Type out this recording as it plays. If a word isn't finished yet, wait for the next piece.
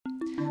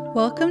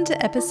Welcome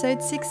to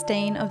episode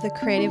 16 of the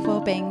Creative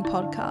Wellbeing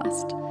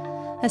Podcast,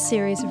 a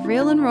series of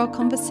real and raw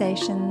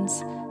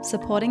conversations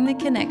supporting the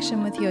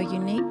connection with your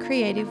unique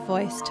creative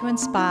voice to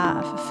inspire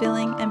a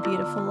fulfilling and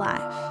beautiful life.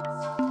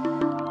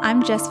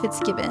 I'm Jess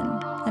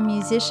Fitzgibbon, a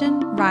musician,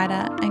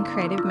 writer, and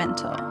creative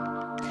mentor,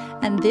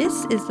 and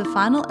this is the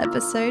final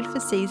episode for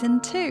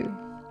season 2.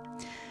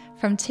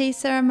 From tea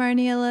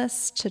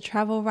ceremonialists to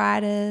travel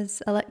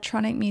writers,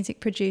 electronic music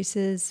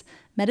producers,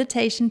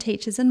 meditation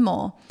teachers, and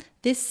more,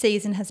 this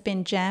season has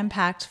been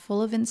jam-packed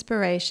full of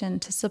inspiration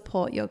to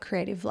support your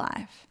creative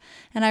life.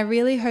 And I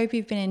really hope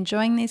you've been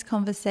enjoying these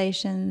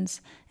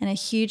conversations, and a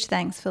huge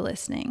thanks for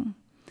listening.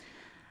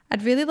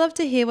 I'd really love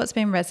to hear what's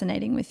been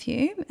resonating with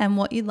you and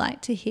what you'd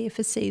like to hear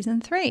for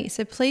season 3,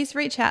 so please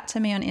reach out to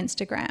me on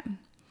Instagram.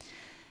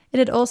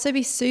 It'd also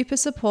be super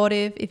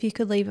supportive if you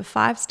could leave a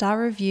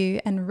 5-star review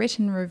and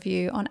written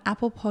review on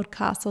Apple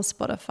Podcasts or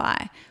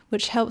Spotify,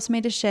 which helps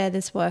me to share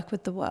this work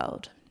with the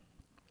world.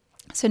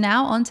 So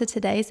now on to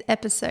today's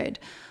episode,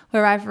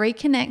 where I've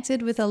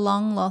reconnected with a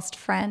long-lost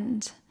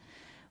friend.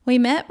 We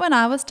met when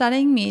I was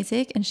studying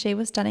music and she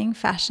was studying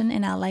fashion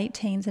in our late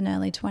teens and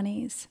early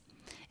 20s.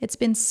 It's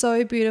been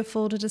so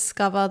beautiful to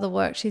discover the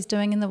work she's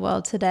doing in the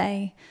world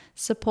today,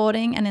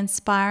 supporting and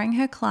inspiring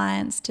her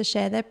clients to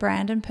share their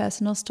brand and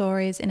personal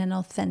stories in an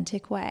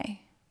authentic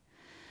way.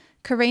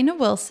 Karina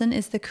Wilson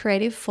is the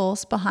creative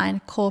force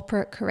behind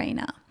Corporate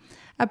Karina,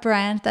 a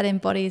brand that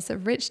embodies a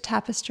rich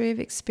tapestry of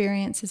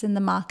experiences in the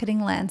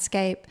marketing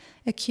landscape,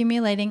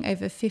 accumulating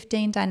over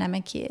 15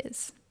 dynamic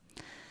years.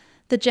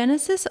 The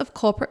genesis of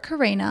Corporate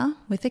Karina,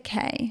 with a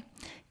K,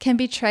 can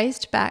be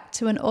traced back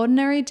to an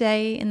ordinary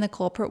day in the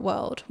corporate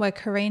world where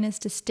Karina's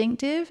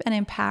distinctive and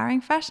empowering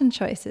fashion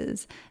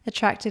choices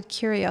attracted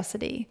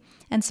curiosity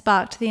and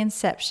sparked the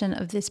inception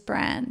of this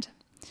brand.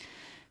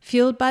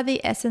 Fueled by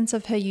the essence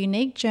of her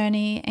unique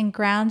journey and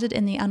grounded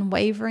in the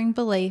unwavering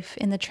belief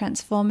in the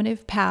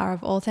transformative power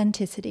of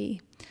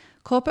authenticity,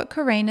 Corporate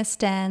Karina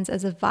stands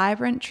as a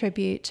vibrant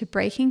tribute to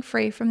breaking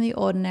free from the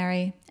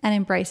ordinary and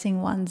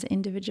embracing one's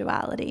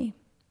individuality.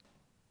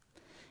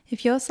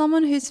 If you're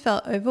someone who's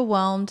felt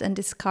overwhelmed and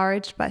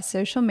discouraged by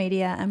social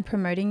media and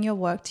promoting your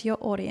work to your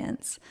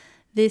audience,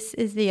 this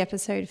is the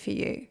episode for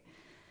you.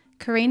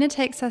 Karina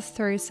takes us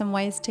through some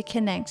ways to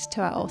connect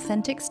to our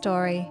authentic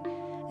story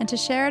and to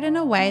share it in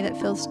a way that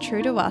feels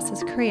true to us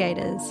as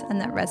creators and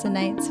that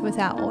resonates with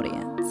our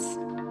audience.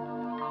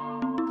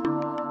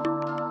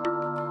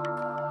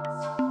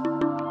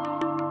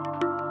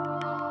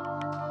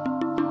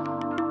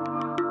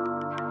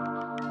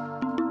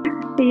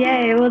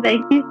 Yay, well,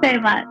 thank you so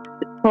much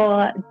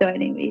for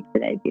joining me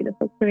today,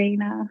 beautiful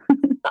Karina.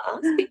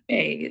 Asking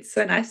me. It's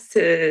so nice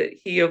to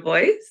hear your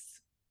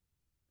voice.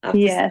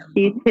 Yes,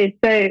 you too.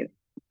 So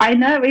I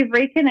know we've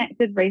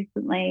reconnected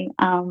recently,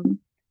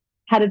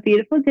 had a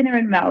beautiful dinner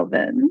in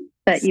Melbourne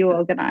that you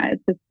organised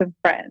with some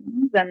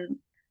friends, and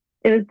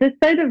it was just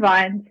so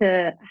divine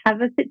to have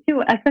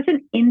such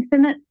an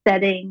intimate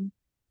setting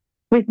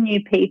with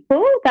new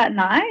people that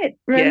night.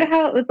 Remember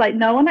how it was like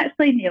no one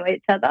actually knew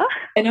each other?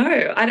 I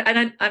know.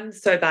 I'm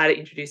so bad at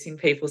introducing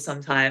people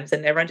sometimes,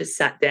 and everyone just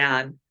sat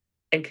down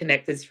and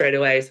connected straight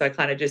away. So I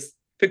kind of just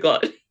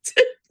forgot.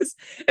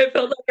 It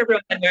felt like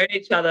everyone had known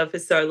each other for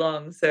so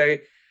long. So,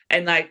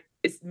 and like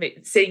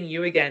seeing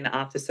you again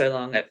after so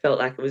long, it felt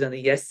like it was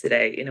only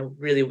yesterday in a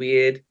really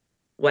weird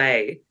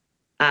way,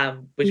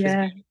 which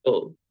was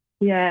beautiful.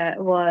 Yeah,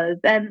 it was.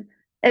 And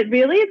it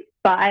really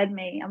inspired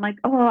me. I'm like,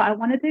 I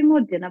want to do more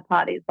dinner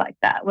parties like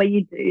that, where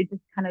you do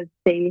just kind of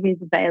see who's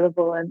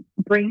available and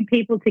bring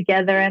people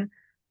together. And,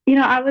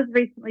 I was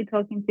recently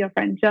talking to your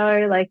friend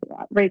Jo, like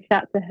reached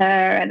out to her,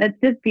 and it's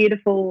just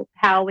beautiful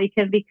how we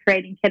can be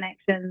creating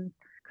connections.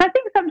 I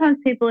think sometimes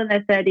people in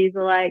their 30s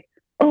are like,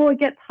 it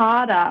gets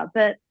harder,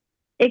 but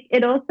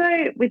it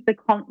also, with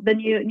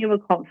the newer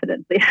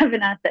confidence we have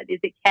in our 30s,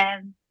 it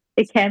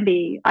can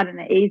be, I don't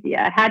know,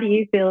 easier. How do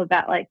you feel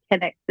about like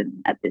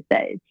connection at this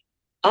age?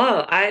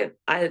 Oh, I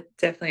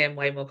definitely am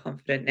way more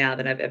confident now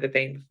than I've ever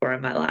been before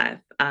in my life.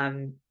 I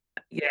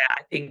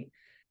think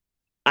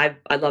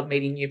I love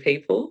meeting new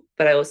people,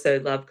 but I also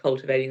love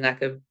cultivating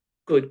like a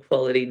good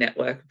quality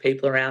network of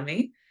people around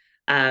me.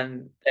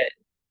 But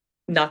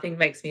nothing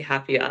makes me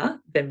happier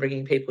than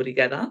bringing people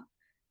together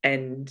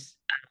and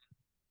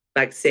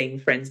like seeing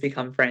friends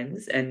become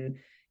friends. And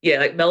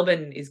like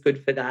Melbourne is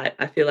good for that.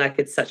 I feel like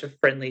it's such a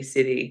friendly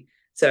city.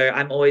 So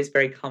I'm always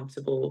very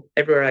comfortable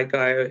everywhere I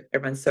go.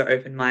 Everyone's so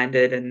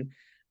open-minded. And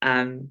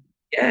I'm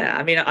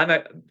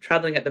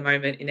traveling at the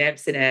moment in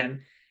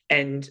Amsterdam,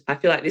 and I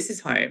feel like this is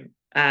home.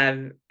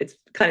 It's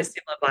kind of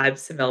similar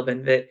vibes to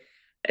Melbourne, but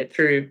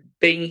through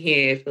being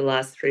here for the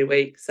last 3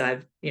 weeks,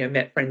 I've,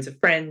 met friends of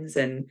friends.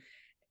 And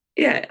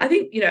I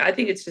think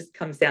it just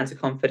comes down to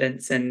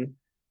confidence and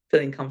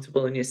feeling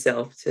comfortable in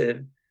yourself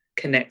to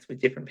connect with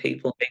different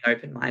people and being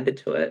open-minded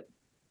to it.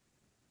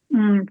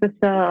 For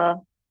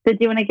sure. So do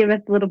you want to give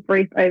us a little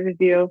brief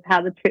overview of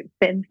how the trip's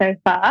been so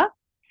far?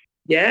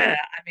 Yeah,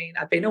 I mean,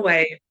 I've been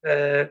away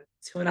for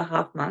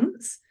 2.5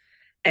 months,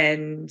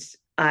 and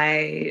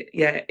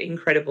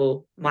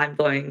incredible,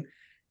 mind-blowing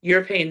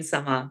European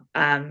summer.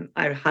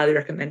 I highly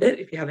recommend it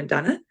if you haven't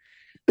done it.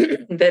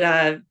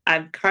 But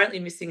I'm currently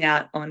missing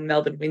out on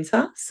Melbourne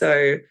winter,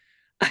 so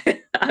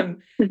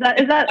I'm Is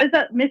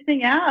that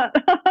missing out?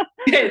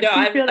 yeah, no, Do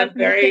you feel I'm that's missing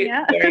very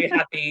out? very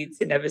happy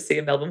to never see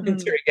a Melbourne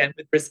winter Mm. again,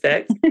 with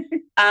respect.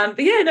 But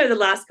yeah, no, the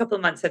last couple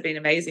of months have been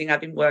amazing.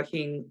 I've been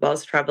working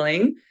whilst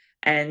traveling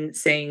and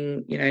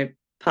seeing,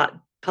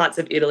 parts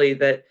of Italy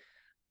that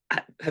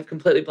have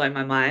completely blown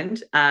my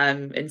mind,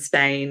 in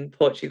Spain,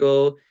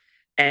 Portugal,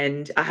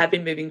 and I have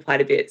been moving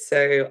quite a bit.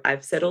 So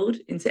I've settled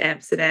into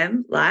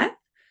Amsterdam life,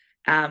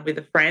 with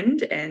a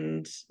friend,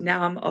 and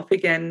now I'm off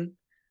again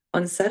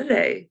on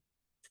Saturday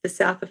to the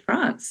south of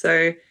France.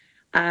 So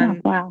Oh,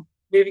 um, wow.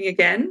 moving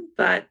again,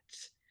 but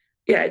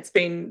yeah, it's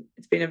been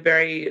a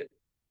very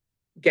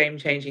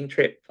game-changing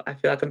trip. I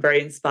feel like I'm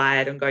very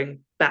inspired. I'm going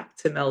back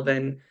to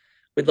Melbourne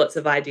with lots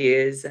of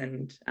ideas,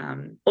 and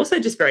also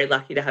just very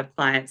lucky to have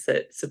clients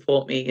that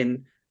support me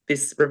in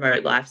this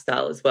remote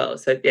lifestyle as well.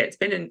 So yeah, it's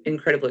been an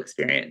incredible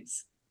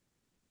experience.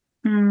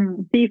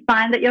 Do you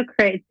find that your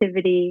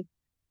creativity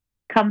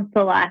comes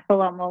to life a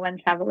lot more when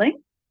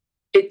traveling?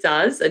 It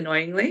does,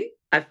 annoyingly.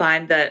 I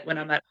find that when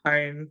I'm at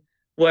home,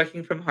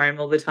 working from home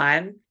all the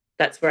time,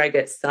 that's where I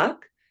get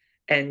stuck.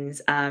 And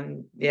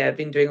yeah, I've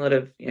been doing a lot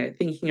of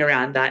thinking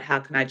around that. How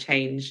can I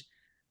change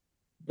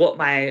what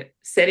my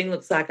setting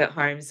looks like at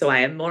home so I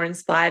am more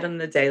inspired on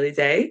the daily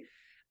day?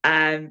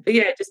 But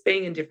yeah, just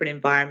being in different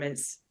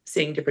environments,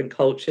 seeing different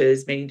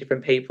cultures, meeting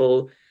different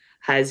people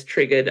has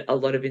triggered a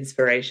lot of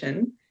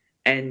inspiration.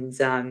 And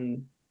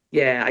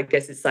yeah, I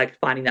guess it's like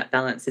finding that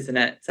balance, isn't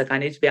it? It's like I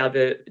need to be able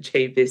to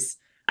achieve this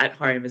at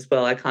home as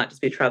well. I can't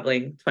just be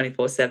traveling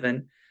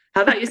 24/7.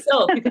 How about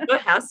yourself? Because you're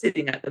house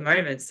sitting at the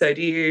moment. So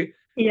do you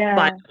find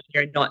Yeah. when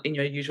you're not in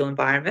your usual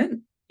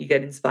environment, you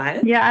get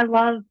inspired? Yeah, I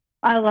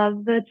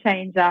love the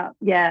change up.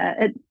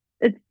 Yeah,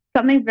 it's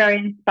something very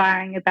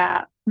inspiring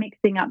about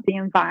mixing up the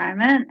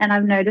environment, and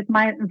I've noticed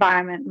my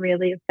environment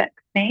really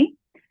affects me.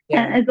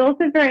 Yeah. And it's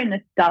also very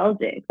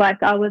nostalgic.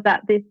 Like I was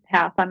at this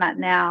house I'm at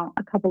now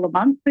a couple of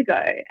months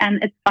ago,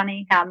 and it's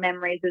funny how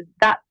memories of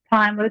that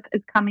time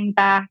is coming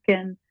back,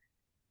 and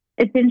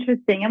it's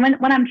interesting. And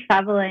when I'm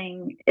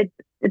traveling, it's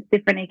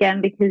different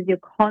again because you're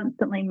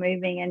constantly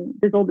moving, and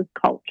there's all this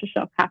culture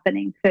shock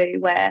happening too,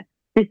 where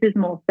this is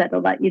more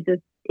settled, like you're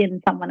just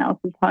in someone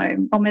else's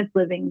home, almost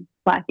living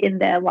like in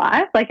their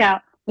life, like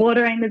out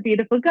watering the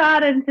beautiful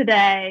garden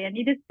today, and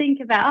you just think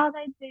about, oh,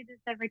 they do this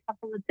every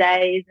couple of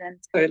days, and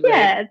Totally.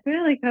 yeah, it's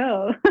really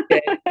cool.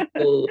 Yeah,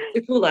 it's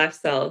a cool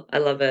lifestyle. I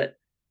love it.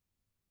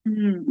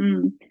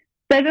 Mm-hmm.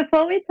 So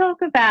before we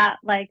talk about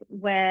like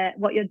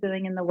what you're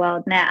doing in the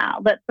world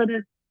now, let's sort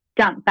of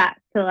jump back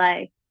to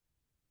like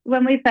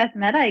when we first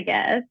met, I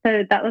guess.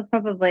 So that was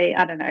probably,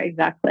 I don't know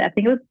exactly. I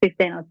think it was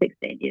 15 or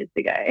 16 years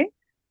ago.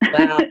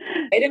 Wow.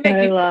 Way to So make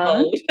me feel long.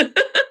 old.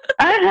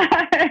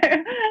 I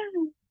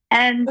know.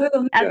 And So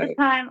long at the ago.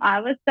 time, I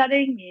was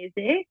studying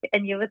music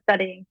and you were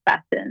studying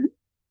fashion.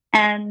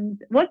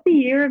 And what do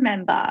you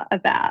remember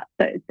about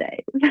those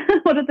days?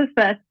 What are the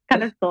first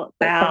kind of thoughts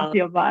that come Wow. to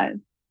your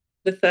mind?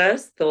 The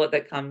first thought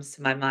that comes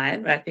to my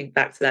mind when I think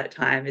back to that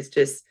time is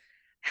just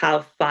how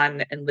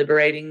fun and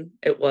liberating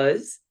it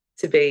was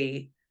to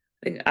be.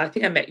 I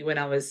think I met you when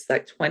I was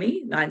like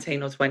 20,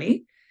 19 or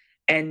 20.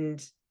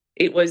 And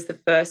it was the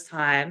first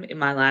time in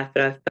my life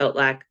that I felt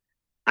like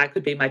I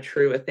could be my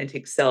true,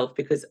 authentic self,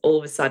 because all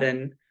of a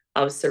sudden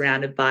I was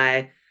surrounded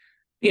by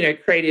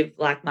creative,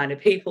 like-minded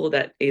people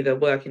that either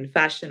work in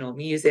fashion or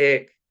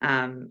music,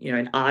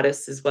 and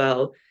artists as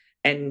well.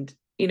 And,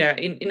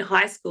 in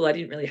high school, I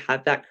didn't really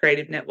have that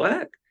creative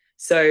network.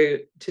 So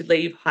to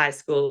leave high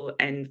school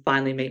and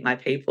finally meet my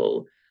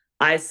people,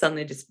 I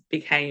suddenly just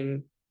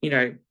became,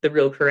 the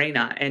real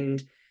Karina.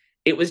 And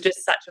it was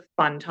just such a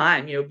fun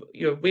time.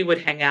 We would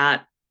hang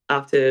out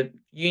after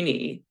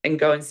uni and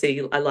go and see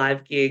a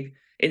live gig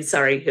in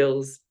Surrey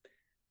Hills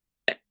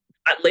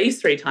at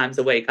least 3 times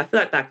a week. I feel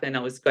like back then I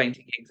was going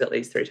to gigs at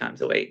least 3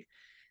 times a week.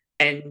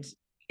 And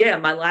yeah,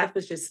 my life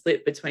was just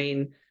split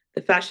between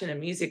the fashion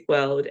and music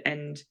world,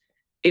 and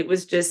it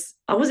was just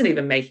I wasn't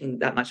even making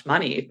that much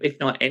money, if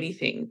not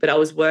anything, but I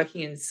was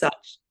working in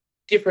such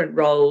different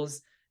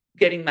roles,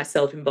 getting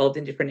myself involved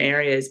in different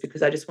areas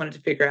because I just wanted to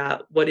figure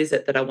out what is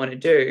it that I want to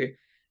do.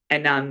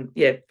 And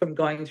yeah, from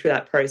going through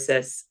that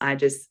process, I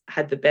just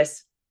had the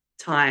best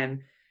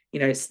time,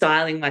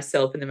 styling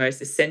myself in the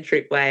most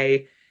eccentric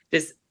way,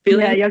 just Yeah,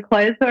 feeling your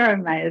clothes are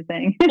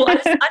amazing. well, I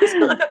just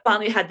felt like I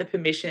finally had the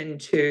permission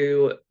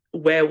to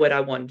wear what I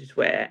wanted to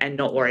wear and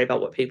not worry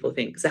about what people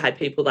think, because I had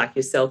people like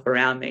yourself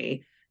around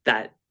me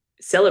that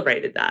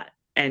celebrated that.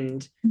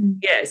 And Mm.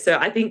 yeah, so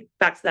I think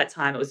back to that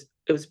time,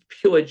 it was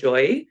pure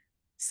joy,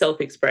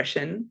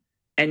 self-expression,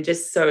 and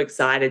just so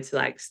excited to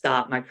like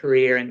start my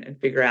career and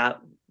figure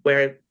out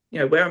where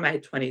my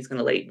 20s going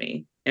to lead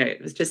me.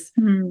 It was just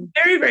Mm.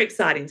 very, very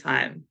exciting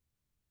time.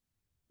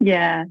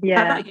 Yeah, How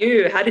yeah. about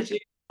you? How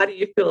do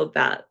you feel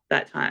about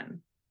that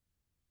time?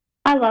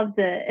 I loved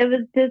it. It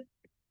was just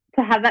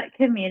to have that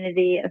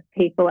community of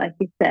people, like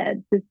you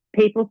said, just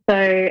people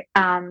so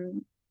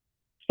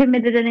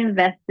committed and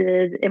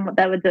invested in what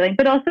they were doing,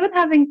 but also with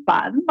having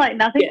fun, like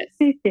nothing Yes.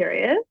 too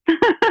serious.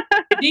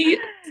 And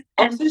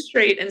Oxford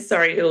Street and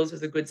Surrey Hills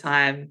was a good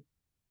time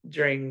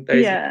during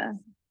those years.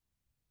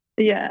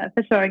 yeah,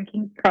 for sure. And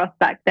King's Cross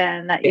back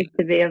then, that Yeah. used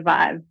to be a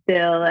vibe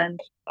still. And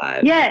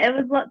yeah, it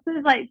was lots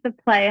of like the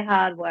play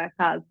hard, work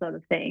hard sort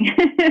of thing.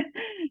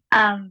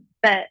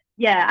 But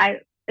yeah,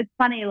 it's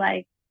funny,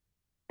 like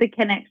the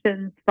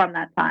connections from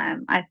that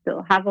time. I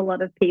still have a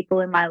lot of people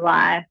in my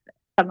life.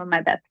 Some of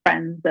my best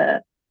friends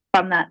are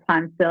from that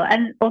time still.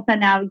 And also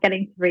now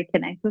getting to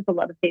reconnect with a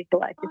lot of people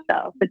like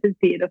yourself, which is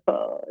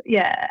beautiful.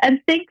 Yeah. And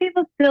seeing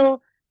people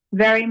still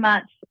very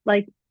much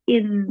like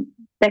in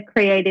their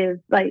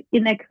creative,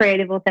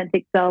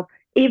 authentic self,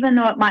 even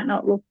though it might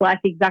not look like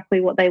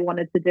exactly what they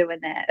wanted to do in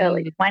their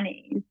early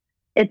 20s,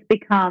 it's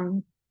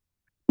become,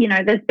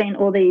 there's been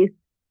all these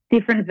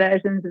different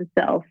versions of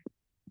self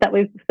that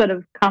we've sort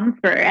of come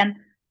through. And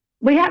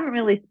we haven't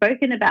really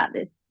spoken about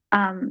this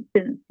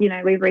since,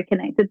 we've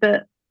reconnected,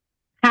 but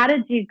how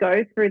did you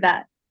go through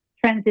that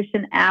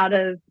transition out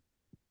of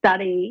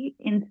study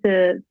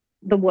into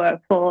the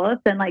workforce,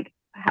 and like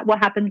what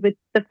happened with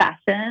the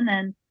fashion,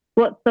 and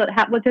what's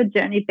your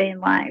journey been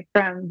like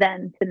from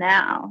then to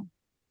now?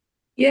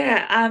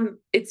 Yeah,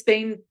 it's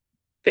been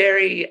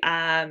very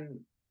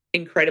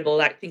incredible,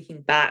 like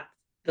thinking back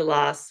the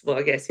last,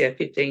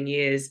 15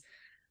 years,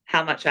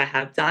 how much I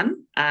have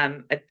done.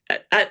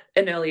 At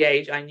an early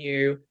age, I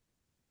knew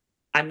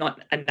I'm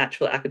not a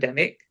natural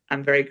academic.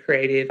 I'm very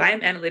creative. I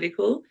am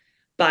analytical,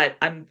 but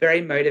I'm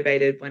very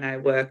motivated when I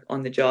work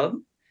on the job.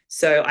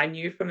 So I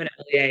knew from an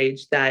early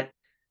age that,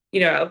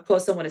 of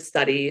course, I want to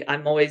study.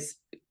 I'm always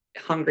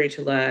hungry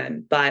to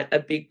learn, but a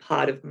big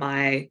part of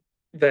my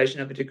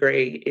version of a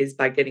degree is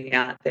by getting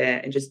out there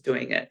and just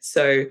doing it.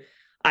 So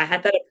I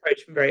had that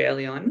approach from very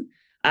early on.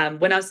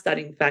 When I was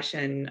studying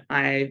fashion,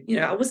 I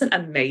wasn't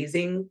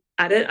amazing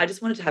at it. I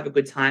just wanted to have a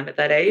good time at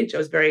that age. I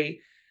was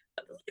very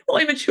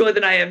more immature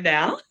than I am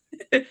now.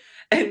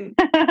 And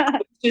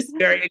just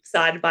very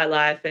excited by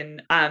life.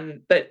 And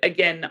but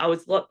again, I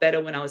was a lot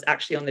better when I was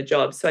actually on the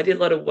job. So I did a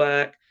lot of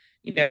work,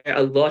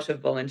 a lot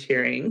of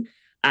volunteering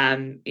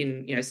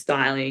in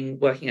styling,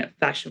 working at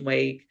Fashion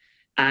Week.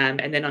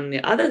 And then on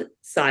the other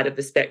side of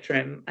the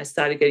spectrum, I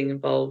started getting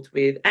involved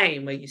with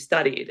AIM, where you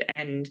studied.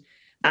 And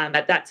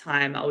at that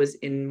time, I was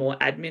in more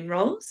admin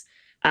roles.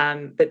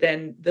 But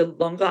then the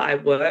longer I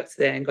worked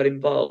there and got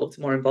involved,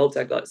 more involved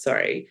I got,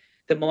 sorry,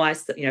 the more I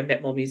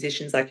met more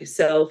musicians like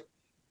yourself.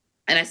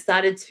 And I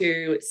started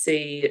to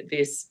see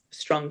this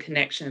strong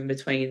connection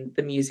between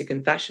the music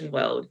and fashion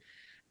world.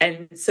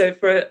 And so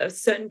for a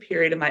certain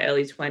period of my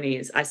early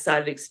 20s, I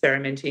started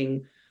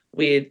experimenting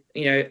with,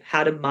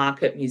 how to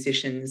market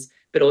musicians,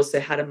 but also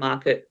how to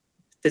market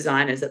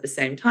designers at the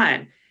same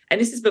time. And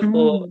this is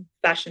before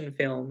fashion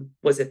film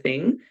was a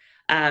thing.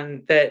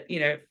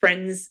 That,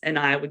 friends and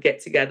I would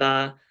get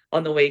together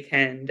on the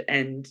weekend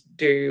and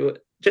do,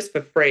 just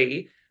for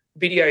free,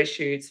 video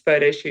shoots,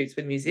 photo shoots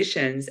with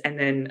musicians, and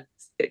then,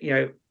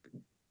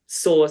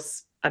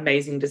 source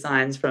amazing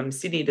designs from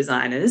Sydney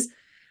designers,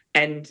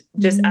 and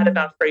just out of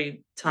our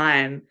free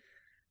time,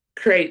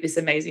 create this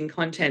amazing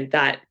content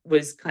that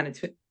was kind of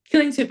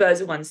killing two birds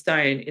with one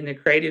stone in the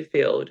creative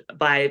field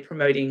by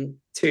promoting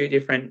two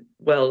different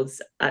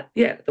worlds at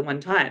the one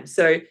time.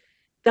 So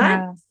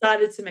that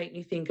started to make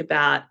me think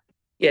about,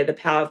 the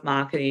power of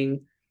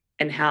marketing,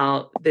 and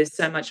how there's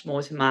so much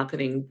more to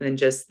marketing than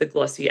just the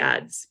glossy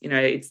ads.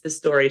 It's the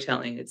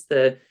storytelling, it's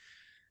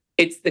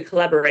the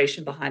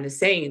collaboration behind the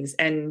scenes.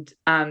 And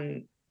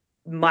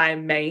my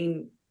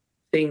main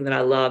thing that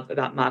I love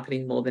about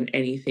marketing more than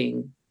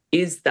anything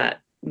is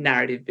that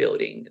narrative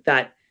building,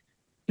 that,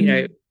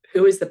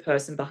 who is the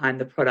person behind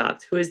the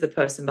product? Who is the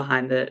person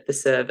behind the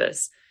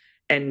service?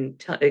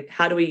 And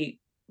how do we,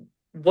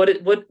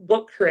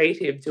 what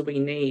creative do we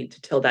need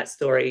to tell that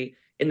story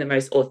in the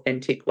most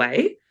authentic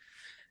way?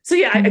 So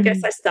I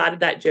guess I started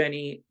that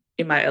journey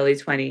in my early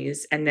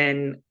 20s, and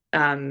then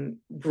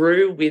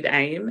grew with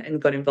AIM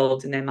and got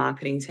involved in their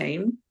marketing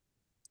team.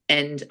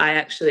 And I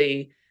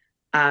actually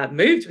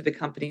moved with the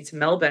company to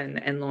Melbourne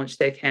and launched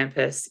their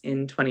campus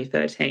in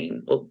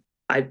 2013. Well,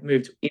 I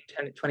moved in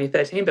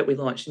 2013, but we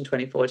launched in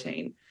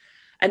 2014.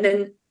 And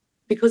then,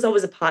 because I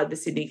was a part of the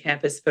Sydney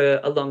campus for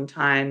a long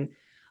time,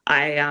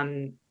 I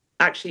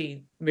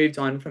actually moved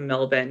on from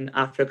Melbourne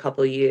after a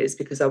couple of years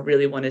because I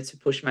really wanted to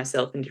push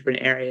myself in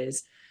different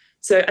areas.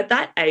 So at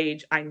that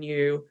age, I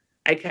knew,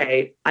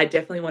 okay, I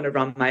definitely want to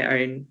run my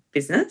own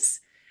business.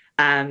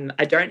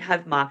 I don't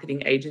have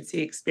marketing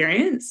agency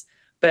experience,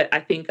 but I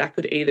think I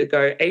could either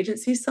go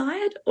agency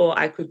side, or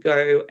I could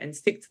go and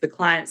stick to the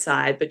client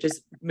side, but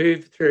just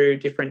move through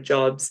different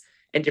jobs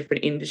and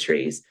different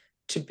industries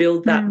to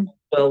build that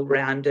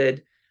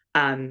well-rounded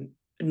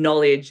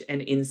knowledge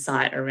and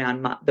insight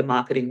around the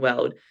marketing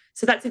world.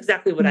 So that's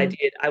exactly what I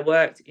did. I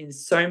worked in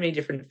so many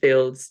different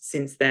fields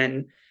since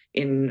then,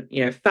 in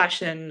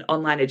fashion,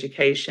 online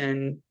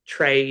education,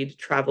 trade,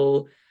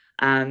 travel.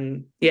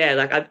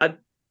 I've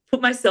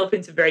put myself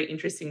into very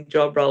interesting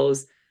job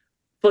roles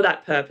for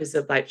that purpose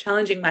of like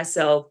challenging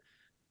myself,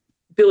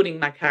 building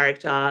my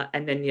character,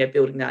 and then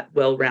building that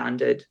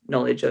well-rounded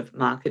knowledge of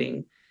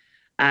marketing.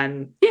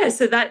 And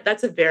so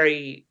that's a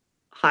very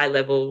high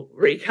level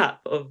recap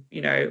of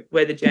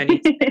where the journey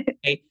is taking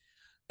me.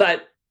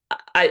 But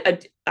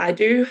I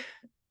do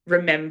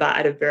remember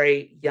at a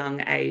very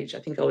young age, I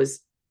think I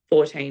was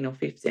 14 or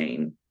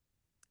 15,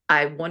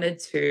 I wanted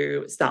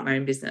to start my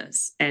own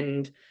business.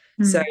 And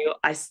so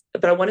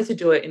but I wanted to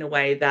do it in a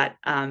way that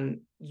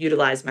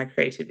utilized my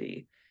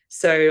creativity.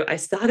 So I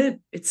started,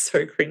 it's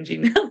so cringy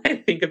now that I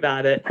think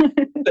about it,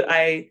 but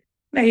I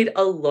made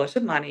a lot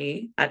of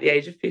money at the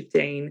age of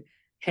 15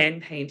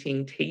 hand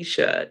painting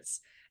t-shirts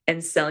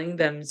and selling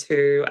them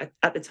to,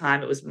 at the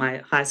time, it was my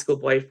high school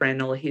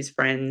boyfriend, all his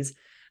friends,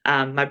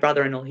 my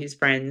brother and all his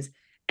friends.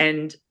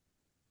 And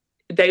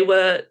they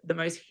were the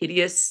most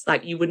hideous,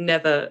 like you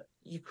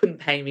couldn't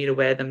pay me to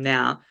wear them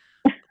now.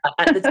 But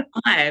at the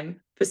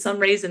time, for some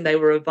reason, they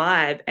were a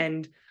vibe.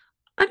 And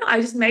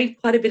I just made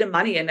quite a bit of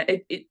money. And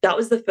that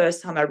was the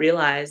first time I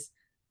realized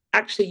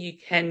actually you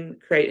can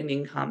create an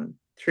income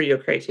through your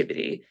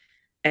creativity.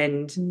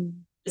 And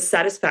the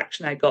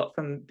satisfaction I got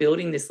from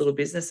building this little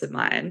business of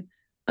mine,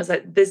 I was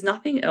like, there's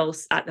nothing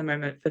else at the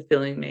moment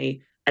fulfilling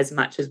me as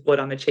much as what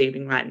I'm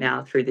achieving right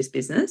now through this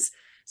business.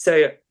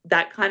 So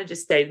that kind of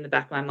just stayed in the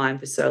back of my mind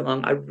for so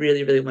long. I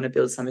really, really want to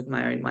build something of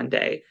my own one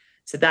day.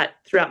 So that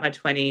throughout my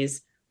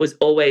 20s was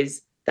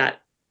always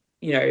that,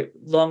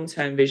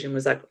 long-term vision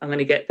was like, I'm going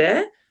to get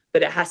there,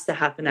 but it has to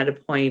happen at a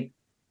point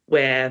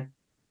where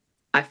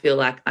I feel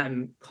like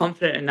I'm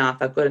confident enough,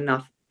 I've got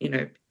enough,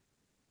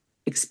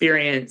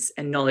 experience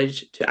and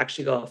knowledge to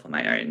actually go off on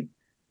my own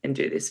and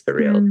do this for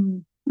real.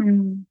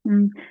 And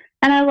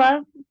I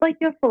love like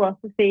your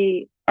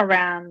philosophy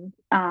around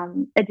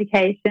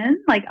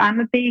education. Like I'm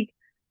a big,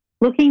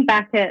 looking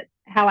back at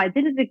how I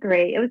did a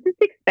degree, it was just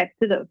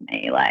expected of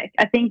me. Like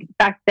I think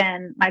back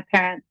then my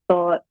parents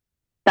thought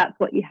that's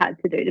what you had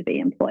to do to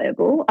be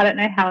employable. I don't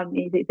know how a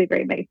music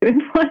degree makes you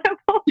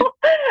employable,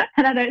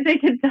 and I don't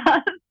think it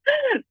does.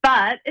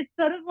 But it's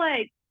sort of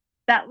like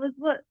that was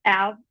what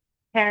our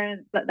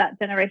parents, that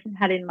generation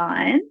had in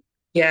mind.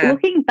 Yeah.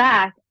 Looking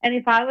back, and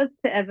if I was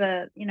to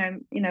ever,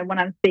 when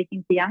I'm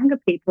speaking to younger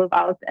people, if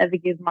I was to ever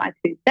give my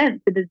 2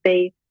 cents, it'd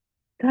be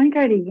don't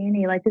go to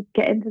uni, like just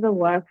get into the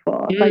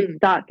workforce, like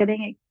start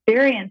getting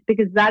experience,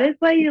 because that is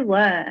where you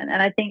learn.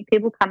 And I think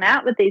people come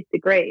out with these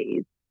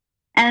degrees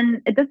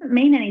and it doesn't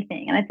mean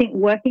anything. And I think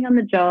working on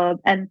the job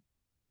and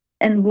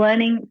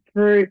learning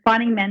through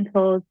finding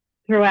mentors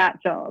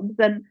throughout jobs.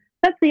 And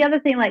that's the other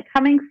thing, like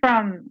coming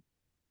from,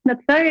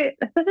 that's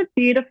such a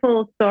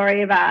beautiful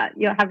story about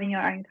having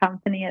your own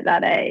company at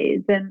that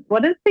age. And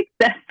what a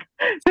success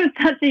from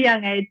such a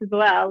young age as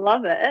well. I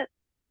love it.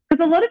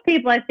 Because a lot of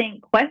people, I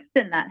think,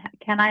 question that,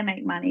 can I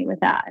make money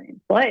without an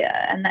employer?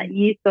 And that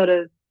you sort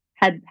of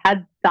had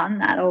done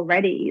that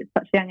already at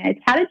such a young age.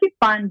 How did you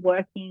find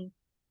working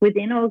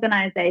within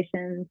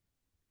organizations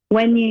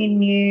when you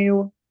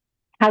knew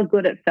how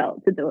good it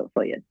felt to do it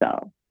for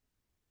yourself?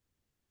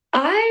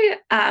 I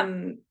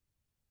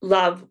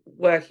love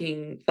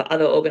working for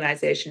other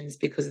organizations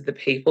because of the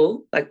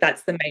people. Like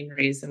that's the main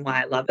reason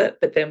why I love it.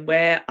 But then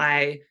where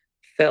I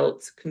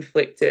felt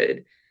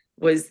conflicted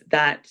was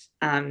that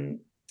I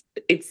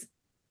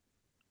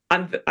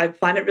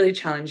find it really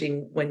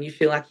challenging when you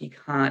feel like you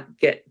can't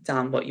get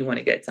done what you want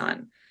to get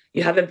done.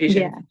 You have a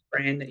vision for the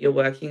brand that you're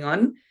working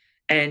on,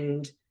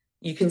 and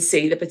you can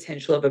see the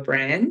potential of a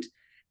brand.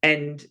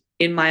 And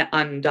in my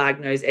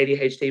undiagnosed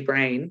ADHD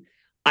brain,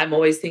 I'm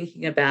always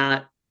thinking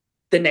about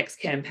the next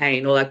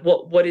campaign, or like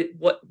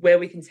where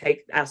we can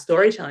take our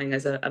storytelling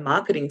as a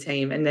marketing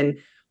team. And then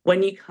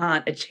when you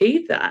can't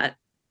achieve that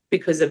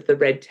because of the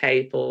red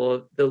tape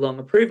or the long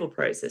approval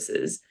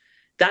processes,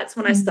 that's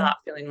when I start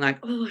feeling like,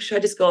 oh, should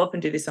I just go off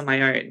and do this on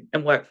my own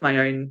and work for my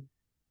own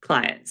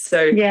clients?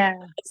 So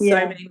so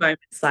many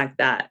moments like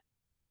that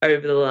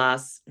over the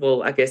last,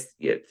 well, I guess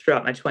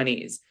throughout my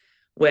 20s,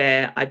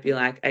 where I'd be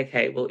like,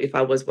 okay, well, if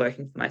I was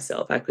working for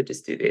myself, I could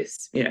just do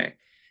this,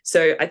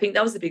 So I think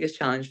that was the biggest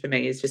challenge for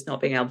me, is just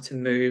not being able to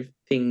move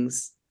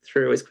things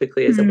through as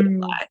quickly as I would have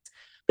liked.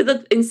 But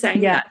look, in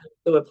saying that,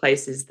 there were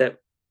places that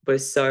were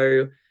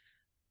so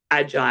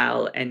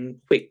agile and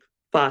quick,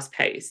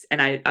 fast-paced,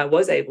 and I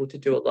was able to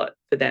do a lot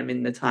for them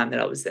in the time that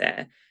I was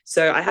there.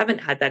 So I haven't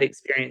had that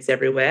experience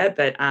everywhere,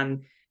 but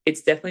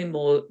it's definitely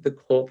more the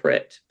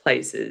corporate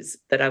places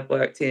that I've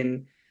worked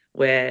in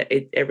where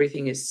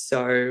everything is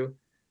so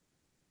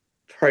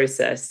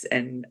processed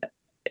and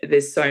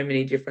there's so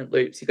many different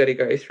loops you got to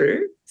go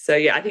through. So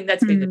yeah, I think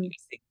that's been the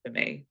biggest thing for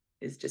me,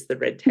 is just the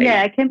red tape.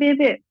 Yeah, it can be a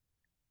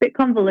bit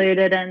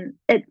convoluted, and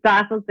it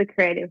stifles the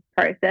creative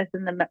process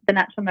and the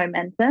natural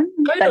momentum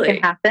that can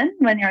happen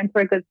when you're into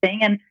a good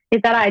thing. And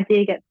if that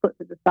idea gets put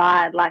to the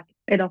side, like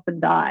it often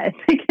dies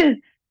because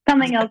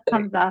something else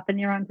comes up and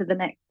you're on to the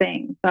next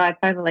thing. So I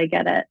totally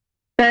get it.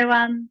 So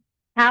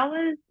how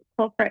was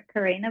Corporate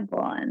Karina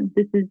born?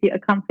 This is a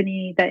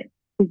company that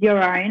is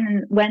your own,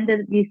 and when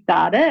did you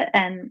start it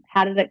and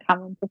how did it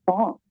come into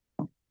form?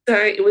 So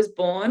it was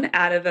born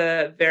out of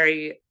a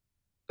very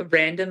a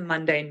random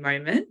mundane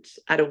moment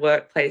at a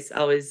workplace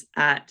I was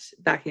at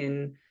back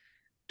in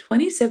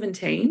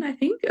 2017, I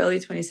think, early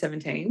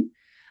 2017.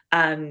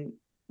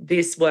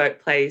 This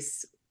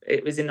workplace,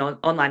 it was in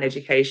online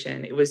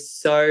education. It was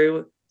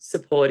so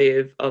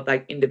supportive of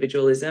like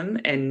individualism.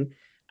 And,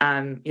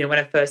 when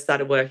I first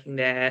started working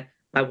there,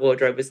 my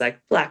wardrobe was like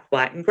black,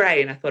 white, and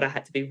grey. And I thought I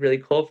had to be really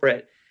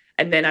corporate.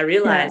 And then I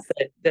realized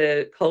that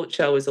the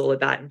culture was all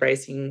about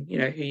embracing,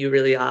 who you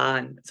really are.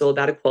 And it's all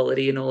about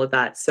equality and all of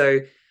that.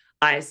 So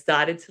I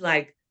started to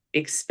like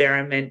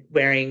experiment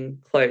wearing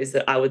clothes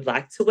that I would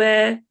like to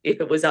wear. If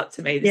it was up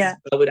to me, this is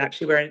what I would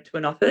actually wear into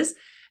an office.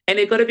 And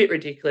it got a bit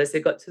ridiculous.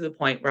 It got to the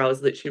point where I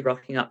was literally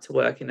rocking up to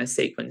work in a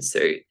sequin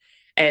suit.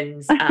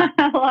 And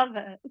I love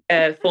it.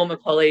 a former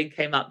colleague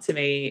came up to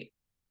me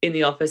in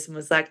the office and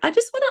was like, I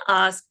just want to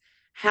ask,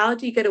 how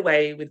do you get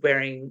away with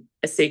wearing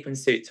a sequin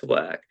suit to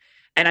work?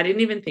 And I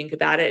didn't even think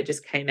about it. It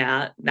just came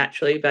out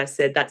naturally. But I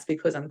said, that's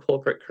because I'm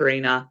corporate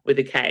Karina with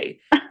a K.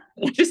 And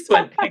I just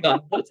went, hang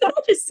on, what did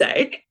I just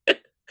say?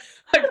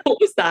 Like, what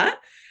was that?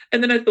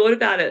 And then I thought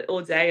about it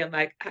all day. I'm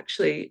like,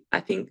 actually, I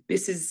think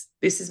this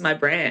is my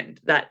brand,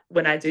 that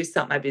when I do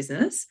start my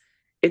business,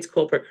 it's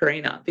corporate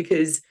Karina,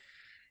 because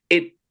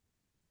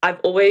I've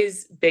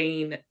always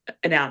been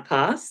an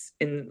outcast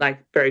in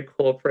like very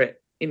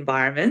corporate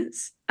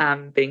environments,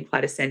 being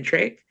quite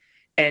eccentric.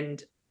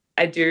 And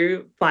I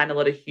do find a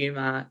lot of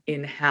humor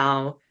in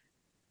how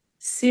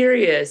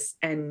serious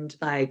and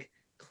like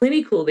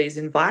clinical these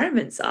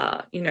environments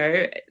are.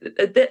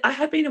 I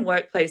have been in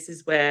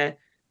workplaces where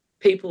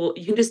people,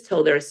 you can just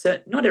tell there are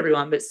certain, not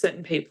everyone, but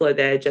certain people are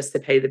there just to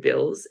pay the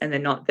bills and they're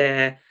not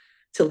there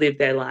to live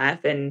their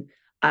life. And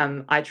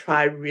I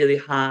try really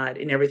hard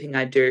in everything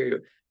I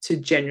do to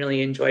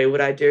genuinely enjoy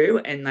what I do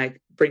and like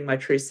bring my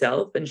true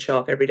self and show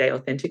up every day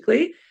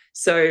authentically.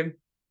 So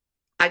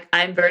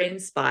I'm very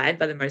inspired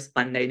by the most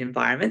mundane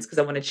environments because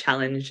I want to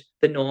challenge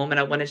the norm and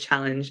I want to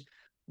challenge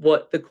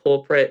what the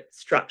corporate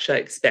structure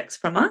expects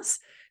from us.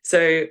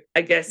 So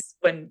I guess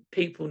when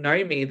people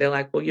know me, they're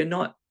like, well, you're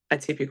not a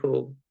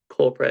typical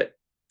corporate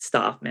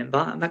staff member.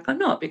 I'm like, I'm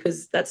not,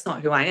 because that's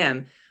not who I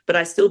am, but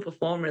I still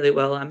perform really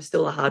well. I'm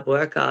still a hard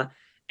worker.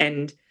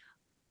 And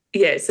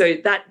yeah, so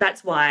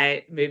that's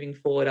why moving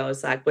forward, I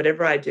was like,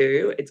 whatever I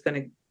do, it's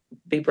going to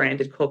be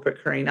branded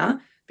corporate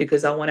Karina,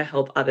 because I want to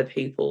help other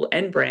people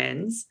and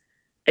brands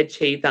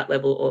achieve that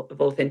level of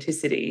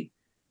authenticity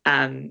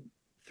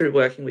through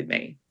working with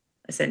me,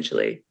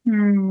 essentially.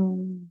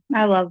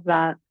 I love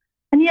that.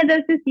 And yeah,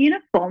 there's this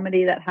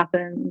uniformity that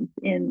happens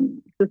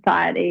in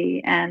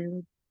society,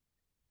 and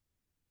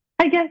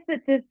I guess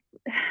it just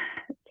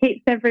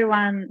keeps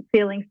everyone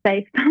feeling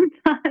safe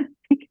sometimes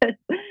because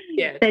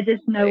they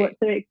just know what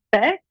to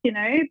expect,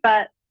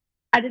 But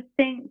I just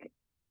think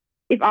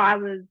if I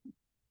was,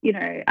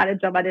 at a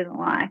job I didn't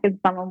like and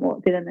someone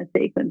walked in a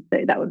sequin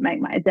suit, that would make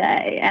my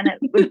day. And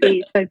it would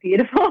be so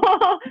beautiful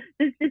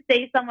just to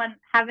see someone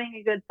having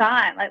a good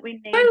time. Like,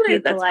 we need Totally.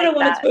 people That's like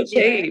what I wanted that. to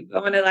achieve. I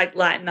want to like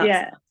lighten up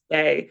someone's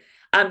day.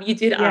 You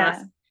did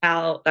ask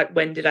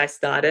when did I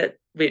start it,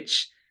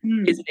 which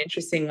is an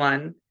interesting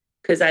one,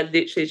 because I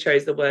literally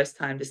chose the worst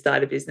time to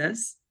start a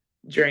business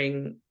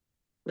during,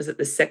 was it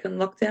the second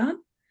lockdown?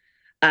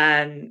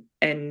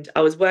 And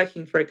I was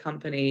working for a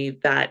company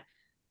that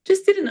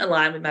just didn't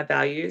align with my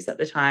values at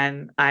the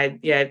time.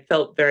 I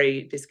felt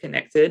very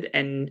disconnected,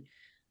 and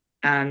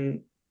I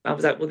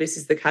was like, well, this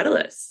is the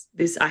catalyst.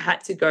 I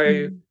had to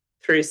go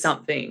through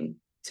something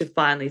to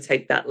finally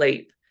take that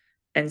leap.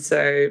 And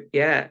so,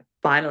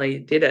 finally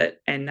did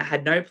it, and I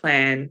had no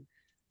plan.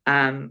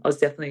 I was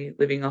definitely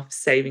living off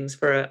savings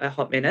for a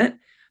hot minute,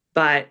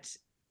 but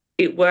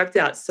it worked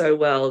out so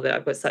well that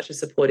I've got such a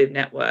supportive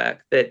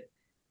network that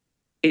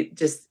it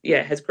just,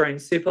 has grown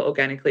super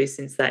organically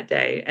since that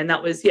day. And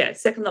that was,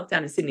 second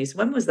lockdown in Sydney. So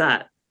when was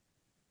that?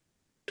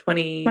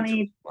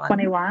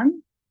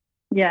 2021?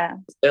 Yeah.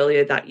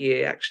 Earlier that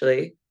year,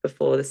 actually,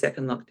 before the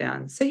second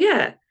lockdown. So,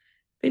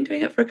 been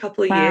doing it for a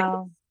couple of years.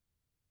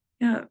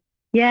 Yeah.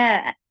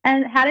 Yeah.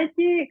 And how did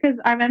you, because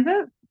I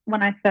remember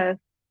when I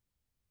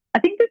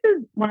think this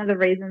is one of the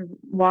reasons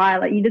why,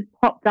 like, you just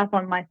popped up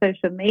on my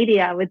social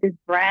media with this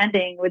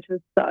branding, which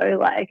was so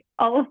like,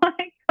 oh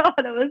my God,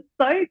 it was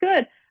so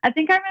good. I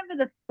think I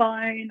remember the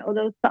phone, or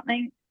there was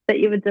something that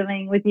you were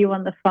doing with you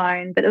on the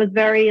phone, but it was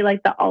very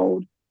like the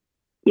old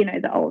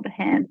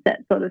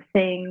handset sort of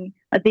thing,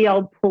 like the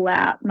old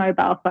pull-out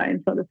mobile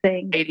phone sort of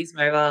thing. 80s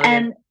mobile.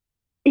 And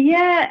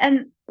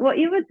and what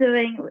you were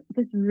doing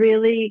just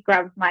really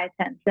grabbed my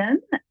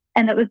attention.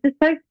 And it was just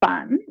so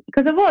fun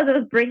because it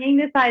was bringing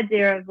this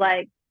idea of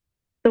like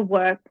the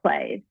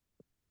workplace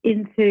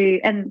into,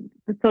 and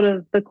the sort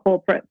of the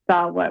corporate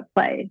style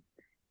workplace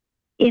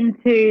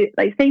into,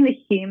 like, seeing the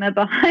humor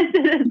behind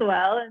it as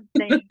well. And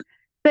seeing,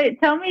 so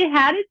tell me,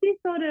 how did you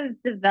sort of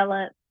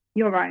develop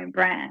your own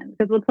brand?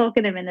 Because we'll talk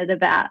in a minute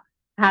about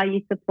how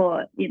you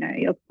support,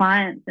 your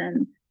clients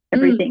and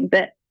everything.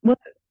 But was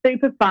it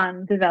super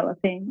fun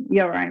developing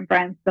your own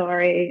brand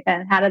story,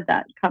 and how did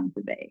that come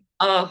to be?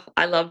 Oh,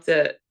 I loved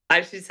it. I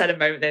actually just had a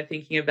moment there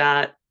thinking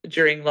about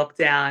during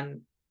lockdown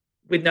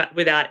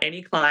without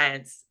any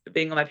clients,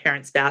 being on my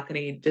parents'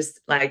 balcony, just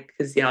like,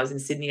 because I was in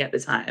Sydney at the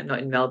time, not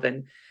in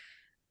Melbourne,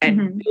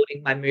 and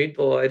building my mood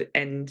board.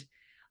 And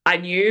I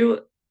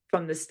knew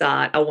from the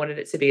start I wanted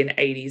it to be an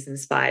 80s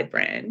inspired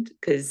brand,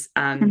 because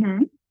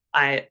I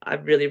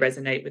really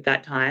resonate with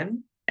that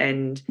time,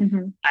 and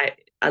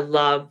I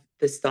love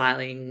the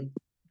styling,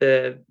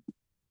 the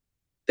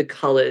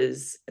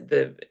colors,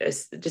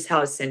 just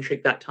how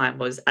eccentric that time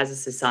was as a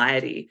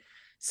society.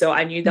 So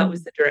I knew that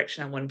was the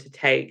direction I wanted to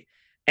take.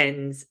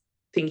 And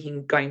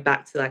thinking, going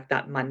back to like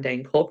that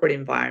mundane corporate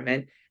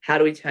environment, how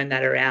do we turn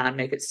that around,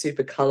 make it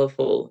super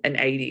colorful and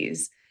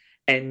 80s,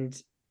 and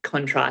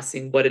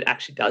contrasting what it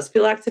actually does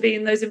feel like to be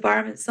in those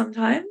environments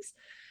sometimes.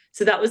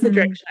 So that was the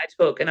direction I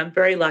took. And I'm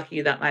very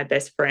lucky that my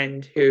best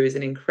friend, who is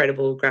an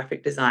incredible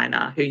graphic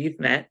designer who you've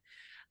met,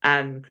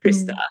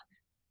 Krista,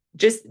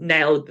 just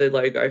nailed the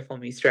logo for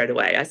me straight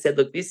away. I said,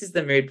 look, this is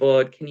the mood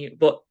board.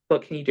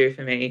 What can you do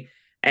for me?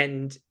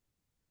 And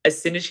as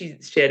soon as she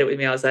shared it with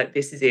me, I was like,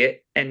 this is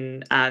it.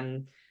 And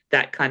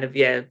that kind of,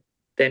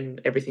 then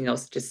everything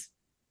else just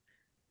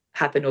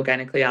happened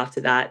organically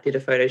after that. Did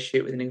a photo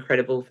shoot with an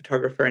incredible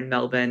photographer in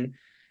Melbourne,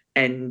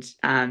 and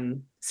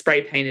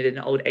spray painted an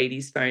old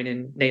 80s phone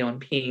in neon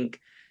pink,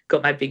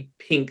 got my big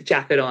pink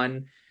jacket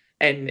on,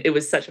 and it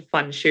was such a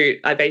fun shoot.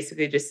 I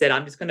basically just said,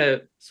 I'm just going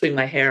to swing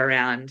my hair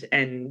around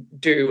and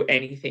do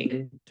anything,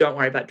 and don't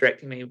worry about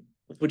directing me.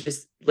 We'll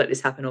just let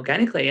this happen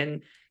organically.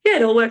 And yeah,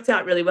 it all worked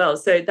out really well.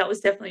 So that was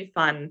definitely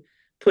fun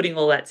putting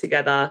all that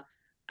together.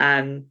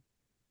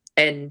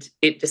 And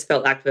it just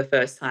felt like for the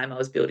first time I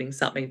was building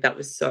something that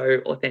was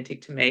so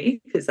authentic to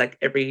me, because like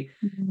every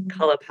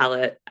color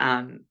palette,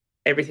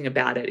 everything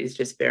about it is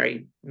just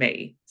very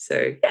me.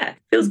 So yeah, it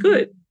feels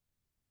good.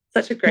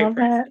 Such a great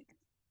process.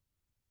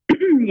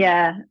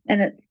 Yeah,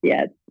 and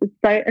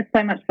it's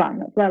so much fun.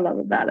 That's what I love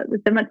about it.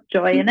 There's so much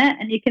joy in it,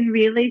 and you can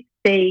really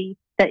see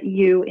that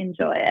you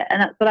enjoy it.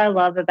 And that's what I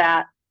love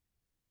about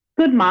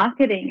good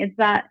marketing, is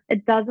that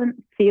it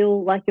doesn't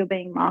feel like you're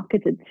being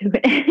marketed to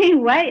in any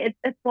way. It's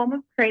a form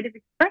of creative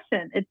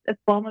expression. It's a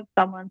form of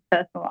someone's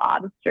personal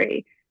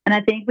artistry. And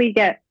I think we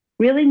get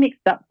really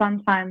mixed up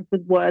sometimes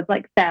with words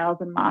like sales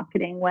and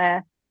marketing,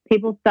 where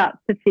people start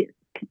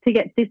to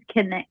get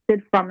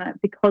disconnected from it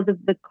because of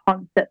the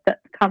concept that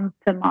comes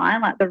to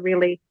mind, like the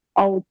really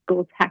old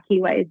school tacky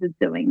ways of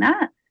doing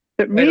that.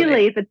 But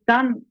really, if it's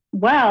done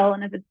well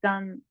and if it's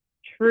done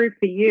true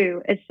for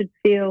you, it should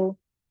feel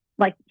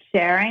like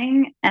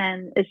sharing,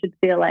 and it should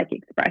feel like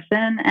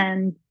expression,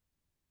 and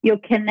you're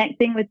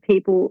connecting with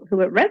people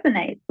who it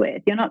resonates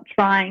with. You're not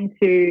trying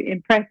to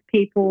impress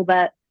people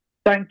that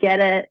don't get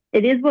it.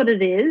 It is what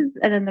it is,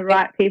 and then the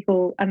right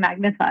people are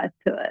magnetized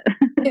to it.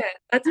 Yeah,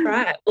 that's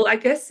right. Well, I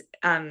guess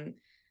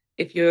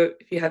if you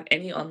have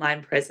any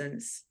online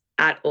presence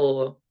at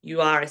all,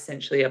 you are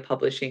essentially a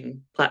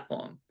publishing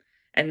platform,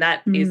 and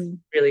that is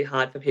really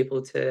hard for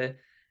people to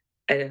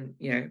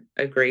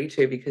agree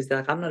to, because they're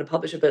like, I'm not a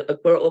publisher, but like,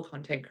 we're all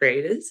content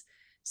creators.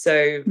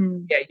 So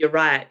yeah, you're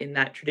right in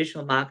that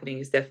traditional marketing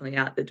is definitely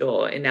out the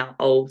door in our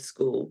old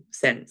school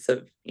sense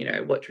of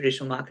what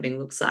traditional marketing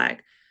looks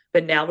like.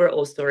 But now we're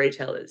all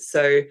storytellers,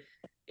 so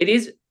it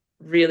is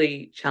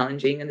really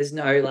challenging, and there's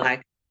no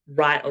like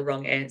right or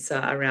wrong answer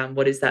around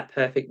what is that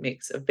perfect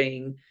mix of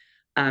being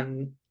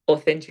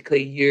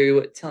authentically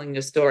you telling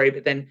your story,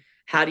 but then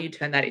how do you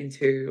turn that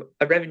into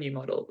a revenue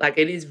model? Like,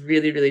 it is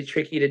really, really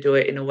tricky to do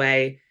it in a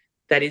way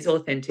that is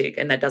authentic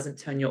and that doesn't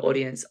turn your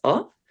audience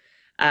off.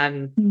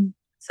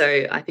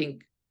 So I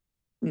think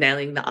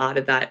nailing the art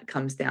of that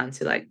comes down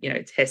to like,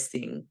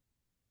 testing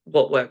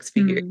what works for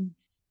you.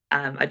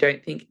 I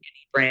don't think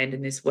any brand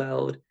in this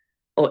world,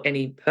 or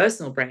any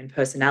personal brand,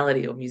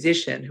 personality or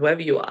musician,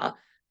 whoever you are,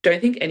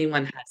 don't think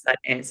anyone has that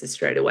answer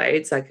straight away.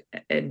 It's like,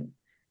 and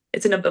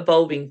it's an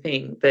evolving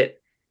thing, but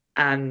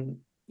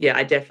yeah,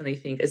 I definitely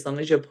think as long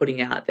as you're putting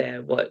out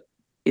there what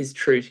is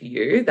true to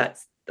you,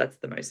 that's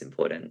the most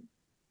important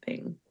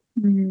thing.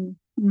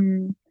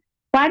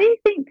 Why do you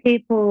think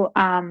people,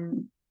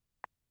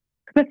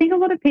 because I think a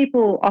lot of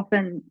people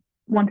often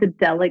want to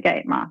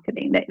delegate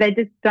marketing. They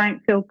just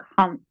don't feel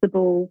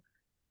comfortable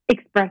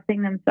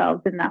expressing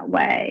themselves in that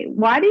way.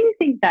 Why do you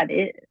think that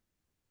is?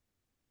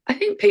 I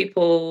think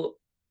people,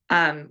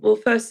 well,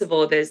 first of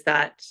all, there's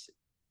that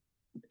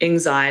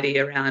anxiety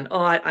around,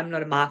 I'm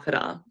not a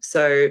marketer,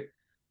 so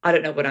I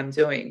don't know what I'm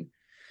doing.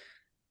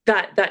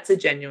 That's a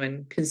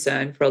genuine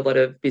concern for a lot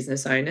of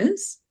business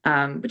owners,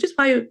 which is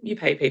why you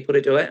pay people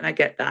to do it, and I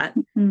get that.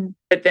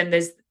 But then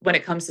when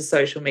it comes to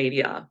social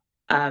media,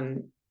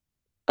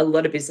 a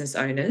lot of business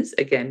owners,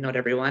 again, not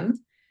everyone,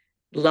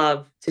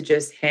 love to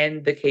just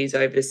hand the keys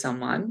over to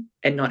someone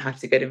and not have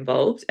to get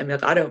involved and be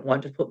like, I don't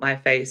want to put my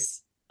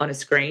face on a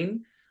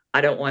screen.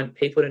 I don't want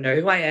people to know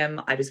who I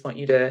am. I just want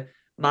you to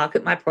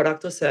market my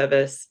product or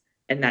service,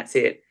 and that's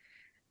it.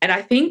 And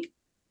I think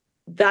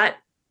that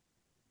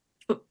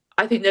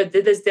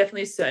there's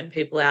definitely certain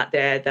people out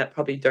there that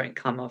probably don't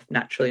come off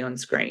naturally on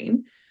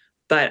screen,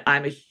 but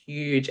I'm a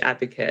huge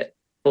advocate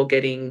for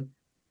getting,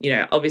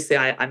 obviously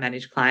I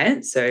manage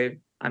clients, so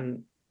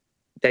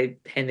they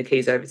hand the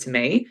keys over to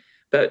me,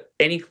 but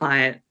any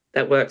client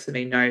that works with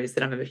me knows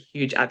that I'm a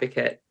huge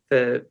advocate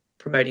for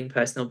promoting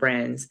personal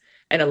brands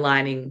and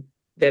aligning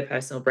their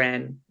personal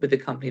brand with the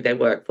company they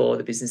work for,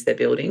 the business they're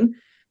building,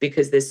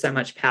 because there's so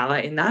much power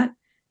in that.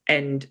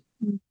 And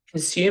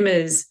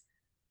consumers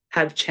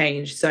have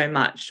changed so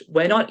much.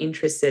 We're not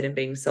interested in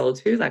being sold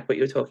to, like what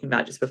you were talking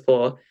about just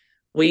before.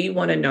 We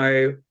want to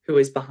know who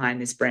is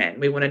behind this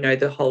brand. We want to know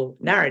the whole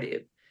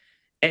narrative.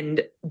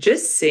 And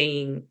just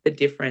seeing the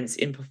difference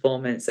in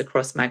performance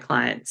across my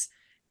clients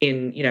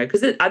in,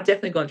 because I've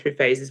definitely gone through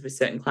phases with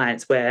certain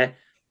clients where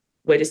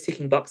we're just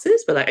ticking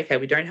boxes. We're like, okay,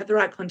 we don't have the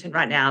right content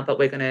right now, but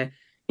we're going to,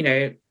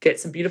 get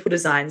some beautiful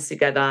designs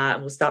together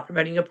and we'll start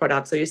promoting your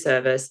products or your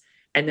service.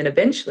 And then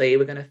eventually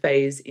we're going to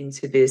phase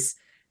into this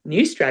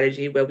new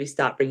strategy where we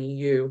start bringing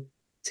you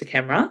to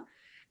camera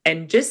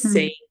and just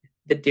seeing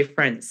the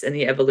difference and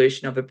the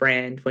evolution of a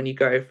brand when you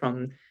go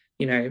from,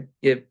 your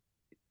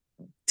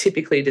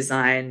typically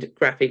designed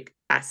graphic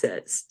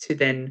assets to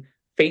then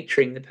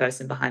featuring the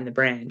person behind the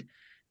brand.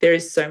 There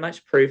is so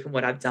much proof in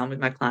what I've done with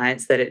my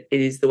clients that it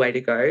is the way to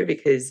go,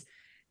 because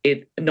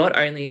it not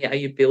only are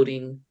you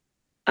building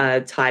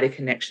a tighter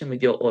connection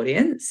with your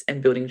audience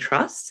and building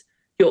trust,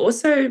 you're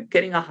also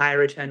getting a higher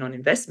return on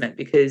investment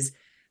because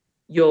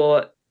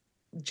you're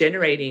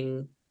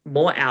generating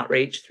more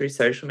outreach through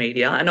social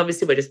media. And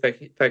obviously we're just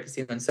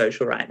focusing on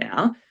social right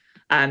now.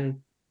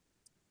 And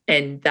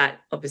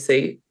that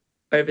obviously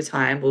over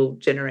time will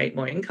generate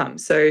more income.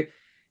 So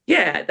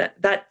yeah,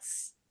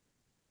 that's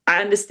I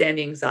understand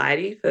the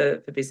anxiety for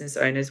business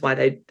owners, why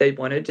they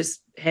want to just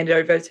hand it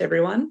over to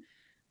everyone.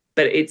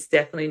 But it's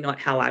definitely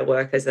not how I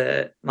work as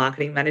a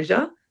marketing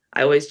manager.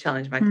 I always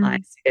challenge my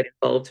clients to get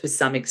involved to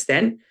some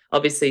extent,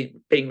 obviously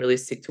being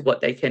realistic to what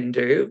they can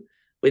do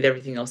with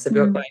everything else they've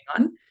got going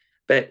on.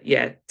 But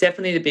yeah,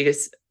 definitely the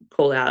biggest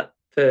call out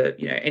for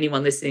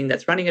anyone listening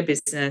that's running a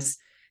business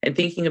and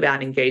thinking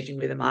about engaging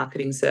with a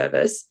marketing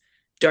service,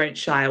 don't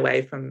shy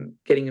away from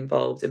getting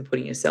involved and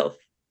putting yourself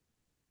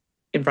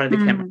in front of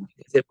the camera,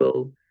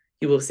 because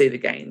you will see the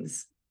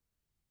gains.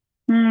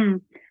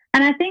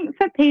 And I think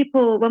for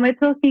people, when we're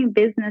talking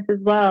business as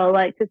well,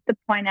 like just to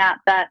point out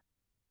that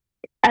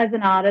as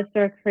an artist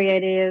or a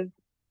creative,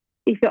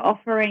 if you're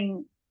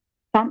offering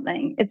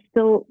something, it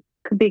still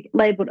could be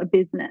labeled a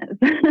business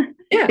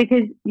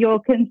because your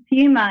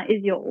consumer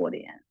is your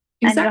audience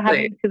and you're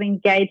having to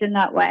engage in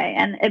that way.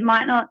 And it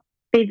might not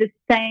be the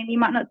same. You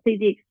might not see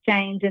the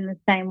exchange in the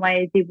same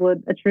way as you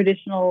would a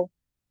traditional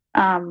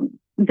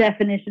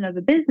definition of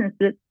a business,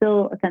 but it's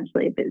still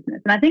essentially a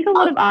business. And I think a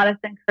lot of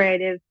artists and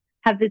creatives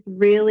have this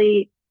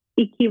really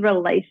icky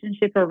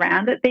relationship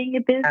around it being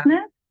a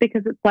business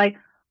because it's like,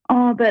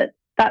 oh, but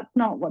that's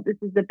not what this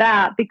is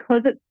about.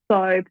 Because it's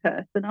so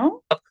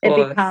personal,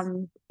 it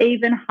becomes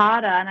even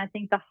harder. And I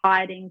think the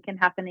hiding can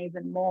happen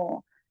even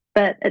more.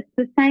 But it's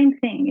the same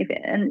thing.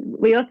 And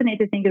we also need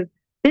to think of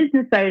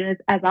business owners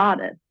as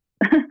artists.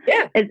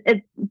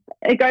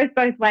 It goes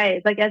both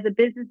ways. Like as a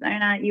business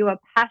owner, you are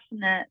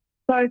passionate,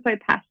 so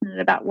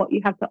passionate about what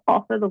you have to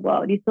offer the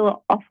world. You still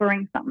are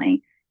offering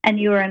something, and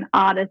you are an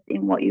artist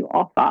in what you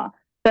offer.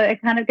 So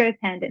it kind of goes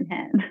hand in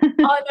hand.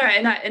 Oh no,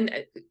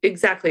 and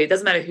exactly. It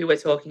doesn't matter who we're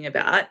talking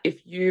about.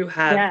 If you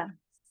have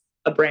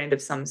a brand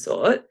of some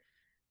sort,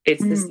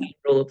 it's the same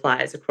rule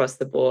applies across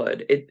the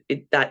board.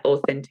 That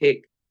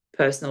authentic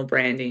personal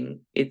branding,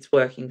 it's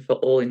working for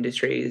all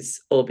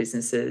industries, all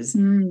businesses.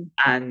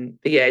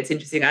 But yeah, it's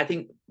interesting. I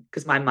think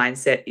because my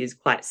mindset is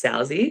quite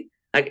salesy.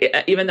 Like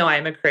even though I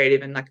am a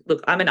creative and like,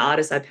 look, I'm an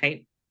artist, I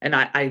paint, and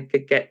I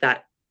get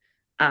that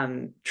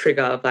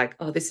trigger of like,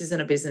 oh, this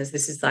isn't a business,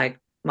 this is like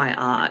my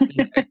art.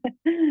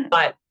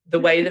 But the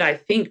way that I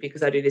think,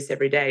 because I do this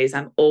every day, is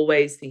I'm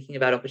always thinking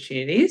about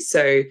opportunities.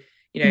 So,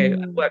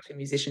 I've worked with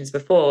musicians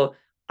before.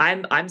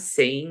 I'm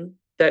seeing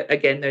that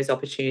again, those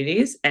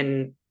opportunities,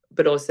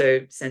 but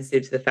also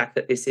sensitive to the fact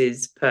that this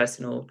is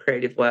personal,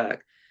 creative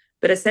work.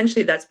 But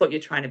essentially, that's what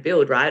you're trying to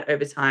build, right?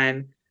 Over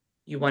time,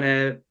 you want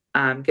to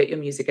get your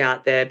music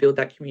out there, build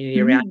that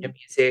community around your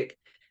music,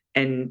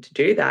 and to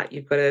do that,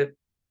 you've got to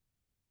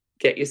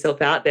get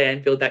yourself out there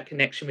and build that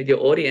connection with your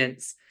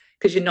audience,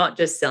 because you're not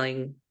just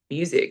selling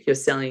music, you're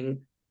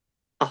selling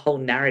a whole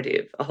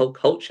narrative, a whole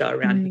culture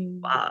around who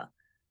you are,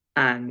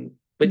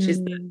 which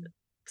is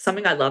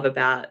something I love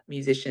about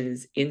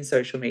musicians in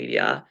social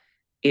media,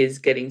 is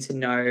getting to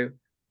know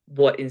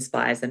what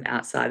inspires them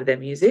outside of their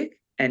music.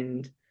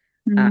 And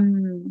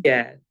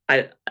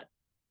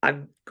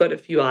I've got a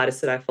few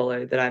artists that I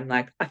follow that I'm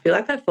like, I feel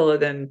like I follow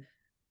them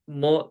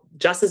more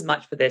just as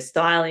much for their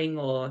styling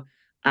or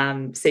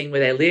seeing where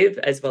they live,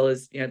 as well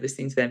as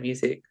listening to their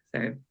music.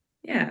 So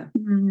yeah.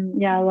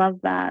 I love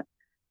that.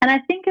 And I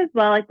think as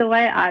well, like the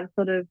way I've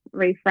sort of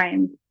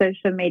reframed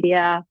social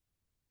media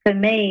for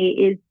me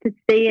is to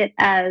see it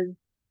as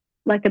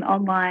like an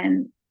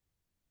online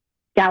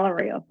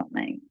gallery or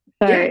something.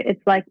 So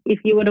it's like if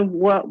you were to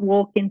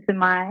walk into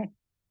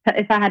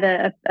if I had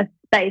a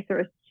space or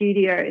a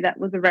studio that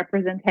was a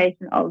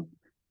representation of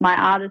my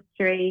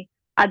artistry,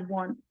 I'd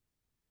want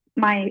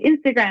my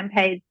Instagram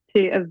page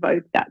to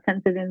evoke that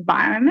sense of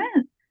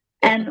environment.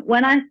 And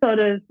when I sort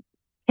of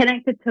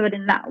connected to it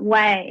in that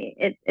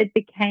way, it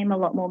became a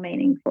lot more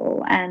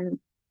meaningful, and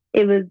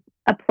it was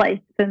a place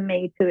for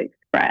me to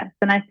express.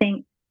 And I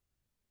think,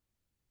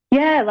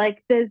 yeah,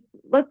 like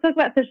let's talk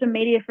about social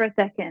media for a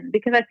second,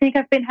 because I think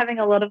I've been having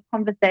a lot of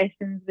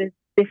conversations with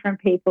different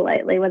people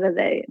lately, whether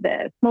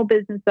they're small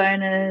business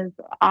owners,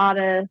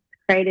 artists,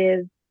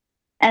 creatives,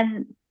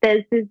 and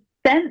there's this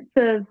sense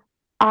of,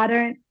 I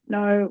don't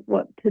know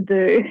what to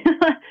do.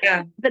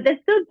 Yeah. But they're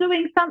still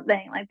doing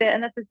something like that.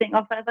 And that's the thing.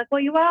 Often it's like,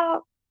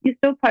 well, you're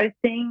still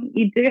posting,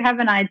 you do have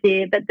an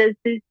idea, but there's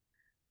this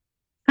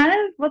kind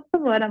of, what's the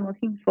word I'm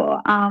looking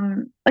for?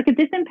 Like a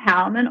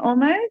disempowerment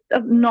almost,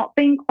 of not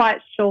being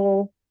quite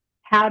sure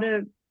how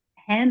to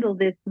handle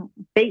this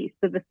beast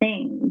of a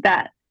thing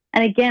that,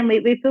 and again,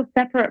 we feel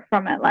separate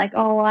from it. Like,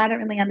 oh, I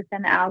don't really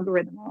understand the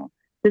algorithm, or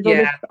there's all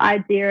this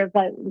idea of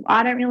like,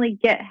 I don't really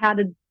get how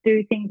to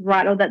do things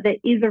right, or that there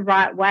is a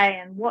right way,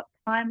 and what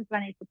times do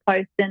I need to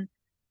post. And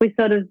we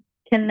sort of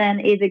can then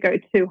either go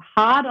too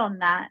hard on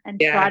that and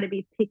try to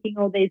be ticking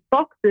all these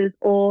boxes,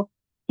 or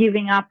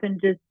giving up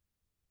and just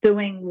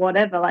doing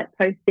whatever, like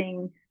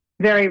posting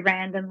very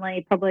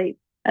randomly, probably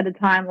at a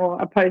time, or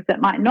a post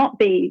that might not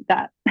be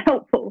that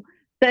helpful.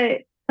 So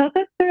talk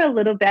us through a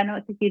little bit. I know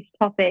it's a huge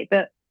topic,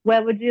 but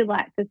where would you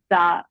like to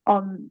start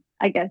on,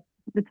 I guess,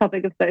 the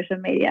topic of social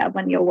media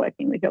when you're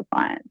working with your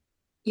clients?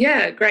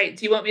 Yeah, great.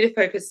 Do you want me to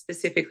focus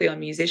specifically on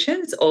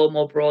musicians or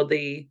more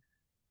broadly?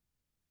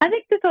 I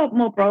think to talk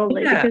more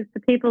broadly, because the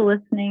people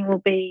listening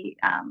will be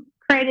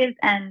creatives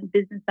and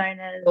business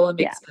owners. All a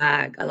mixed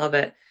bag. I love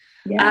it.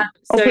 Yeah.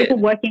 Or people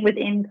working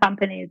within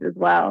companies as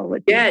well.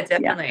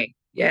 Definitely.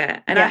 Yeah.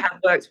 And I have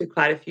worked with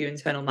quite a few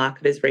internal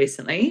marketers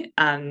recently,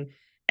 and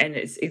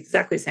it's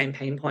exactly the same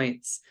pain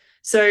points.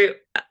 So,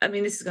 I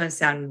mean, this is going to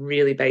sound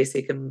really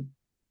basic and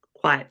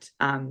quite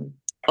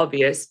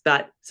obvious,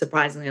 but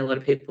surprisingly, a lot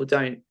of people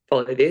don't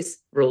follow this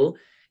rule,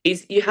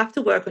 is you have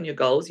to work on your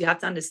goals. You have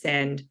to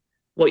understand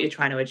what you're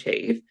trying to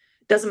achieve.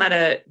 It doesn't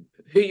matter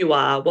who you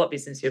are, what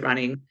business you're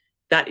running.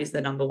 That is the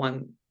number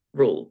one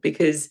rule,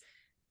 because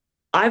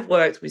I've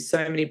worked with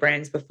so many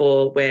brands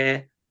before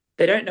where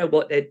they don't know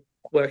what they're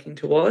working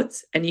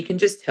towards, and you can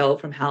just tell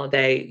from how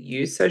they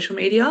use social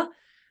media.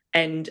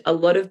 And a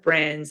lot of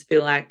brands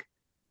feel like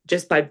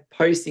just by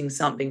posting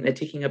something, they're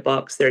ticking a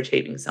box, they're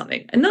achieving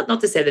something. And not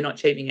to say they're not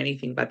achieving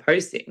anything by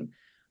posting,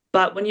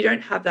 but when you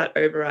don't have that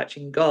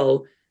overarching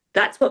goal,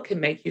 that's what can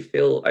make you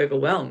feel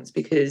overwhelmed,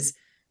 because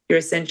you're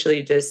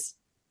essentially just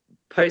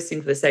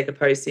posting for the sake of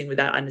posting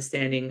without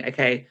understanding,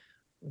 okay,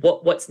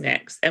 what's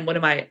next and what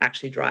am I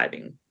actually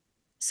driving?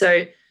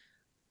 So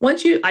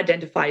once you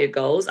identify your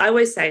goals, I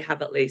always say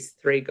have at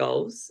least 3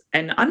 goals.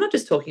 And I'm not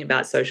just talking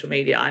about social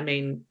media, I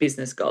mean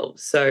business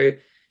goals. So,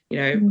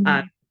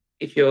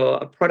 if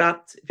you're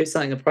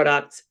selling a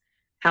product,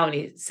 how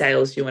many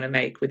sales do you want to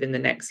make within the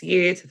next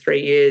year to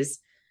 3 years?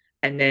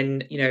 And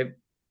then,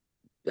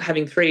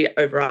 having 3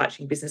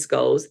 overarching business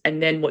goals.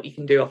 And then what you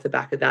can do off the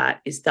back of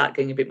that is start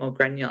getting a bit more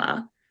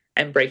granular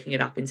and breaking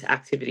it up into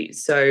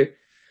activities. So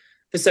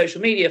for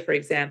social media, for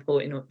example,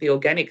 in the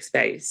organic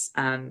space,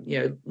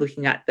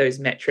 looking at those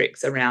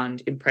metrics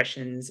around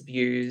impressions,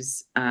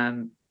 views.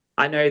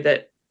 I know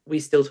that we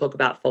still talk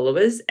about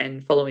followers,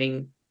 and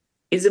following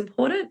is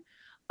important.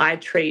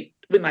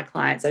 With my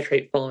clients, I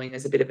treat following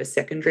as a bit of a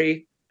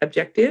secondary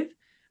objective,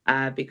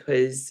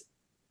 because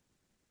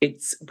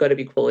it's got to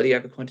be quality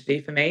over quantity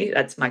for me.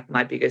 That's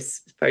my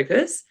biggest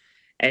focus,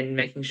 and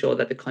making sure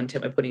that the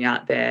content we're putting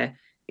out there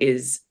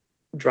is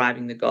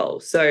driving the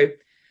goal. So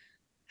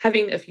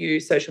having a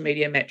few social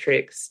media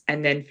metrics,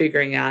 and then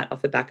figuring out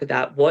off the back of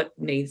that what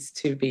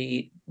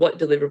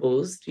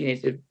deliverables do you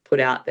need to put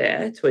out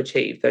there to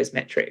achieve those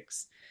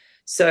metrics.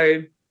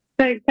 So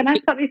can I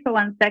stop you for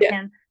 1 second?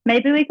 Yeah.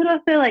 Maybe we could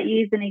also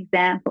use an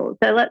example.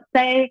 So let's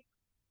say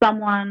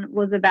someone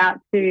was about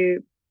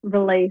to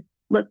release,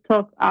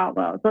 so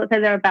let's say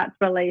they're about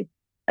to release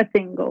a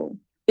single.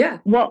 Yeah.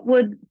 What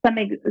would some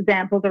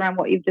examples around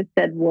what you've just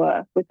said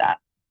work with that?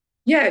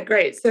 Yeah,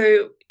 great.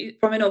 So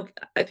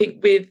I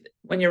think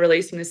when you're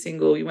releasing a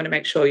single, you want to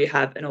make sure you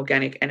have an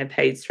organic and a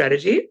paid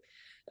strategy,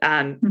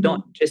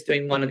 not just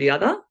doing one or the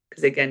other,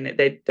 because again,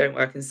 they don't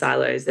work in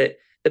silos. That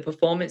the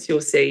performance you'll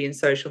see in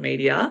social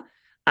media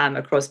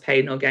across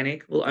paid and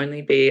organic will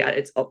only be at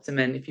its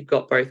optimum if you've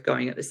got both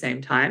going at the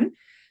same time.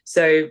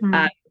 So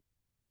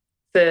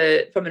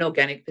from an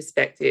organic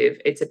perspective,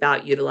 it's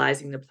about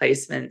utilizing the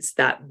placements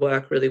that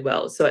work really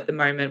well. So at the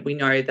moment, we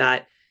know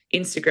that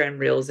Instagram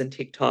Reels and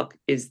TikTok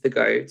is the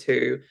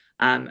go-to,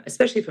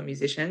 especially for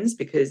musicians,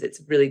 because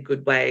it's a really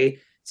good way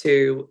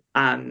to,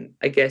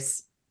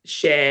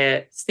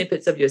 share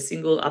snippets of your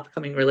single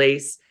upcoming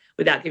release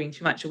without giving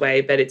too much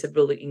away. But it's a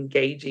really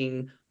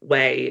engaging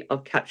way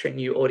of capturing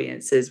new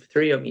audiences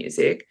through your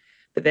music,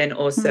 but then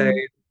also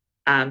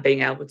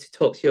being able to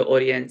talk to your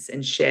audience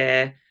and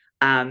share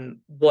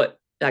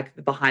what, like,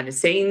 the behind the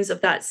scenes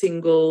of that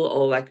single,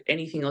 or like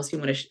anything else you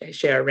want to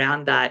share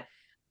around that,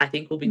 I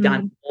think will be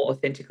done more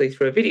authentically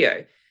through a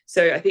video.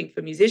 So I think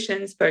for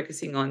musicians,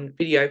 focusing on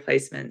video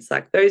placements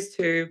like those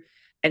two,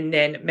 and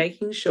then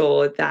making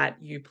sure that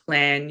you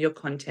plan your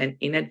content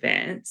in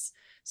advance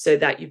so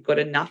that you've got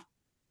enough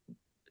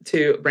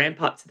to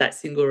ramp up to that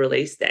single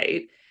release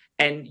date,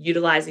 and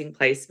utilizing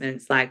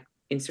placements like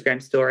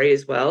Instagram story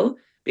as well,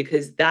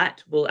 because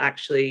that will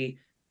actually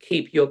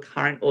keep your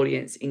current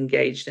audience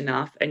engaged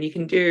enough. And you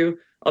can do,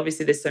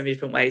 obviously there's so many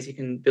different ways you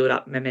can build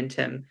up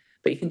momentum,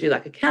 but you can do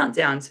like a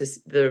countdown to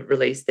the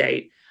release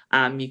date.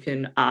 You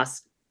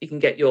can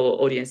get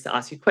your audience to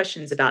ask you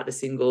questions about the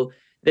single.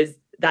 There's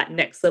that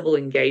next level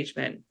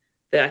engagement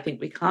that I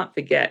think we can't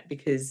forget,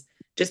 because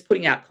just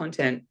putting out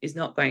content is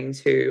not going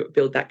to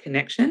build that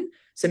connection.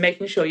 So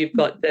making sure you've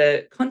got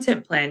the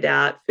content planned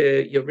out for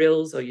your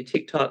Reels or your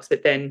TikToks,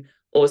 but then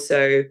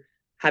also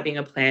having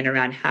a plan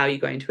around how you're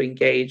going to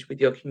engage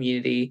with your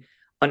community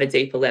on a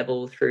deeper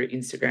level through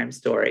Instagram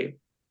story.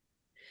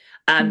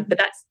 But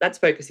that's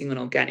focusing on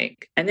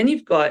organic. And then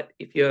you've got,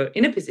 if you're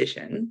in a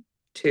position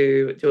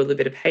to do a little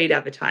bit of paid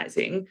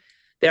advertising,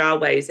 there are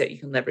ways that you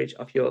can leverage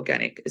off your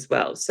organic as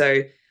well.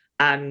 So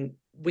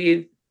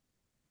with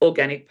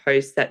organic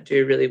posts that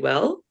do really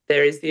well,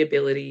 there is the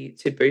ability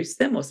to boost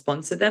them or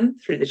sponsor them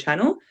through the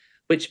channel,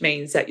 which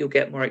means that you'll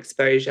get more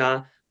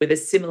exposure with a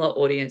similar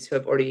audience who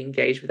have already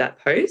engaged with that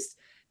post.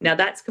 Now,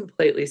 that's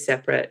completely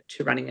separate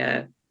to running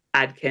an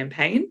ad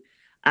campaign.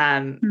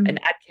 An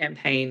ad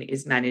campaign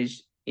is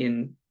managed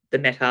in the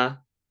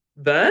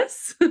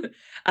metaverse,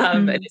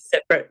 and a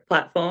separate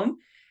platform.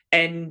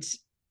 And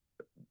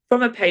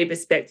from a paid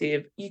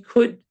perspective, you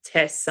could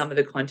test some of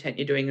the content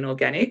you're doing in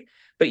organic,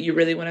 but you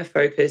really want to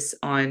focus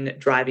on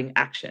driving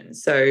action.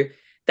 So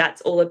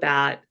that's all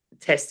about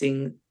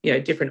testing,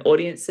 different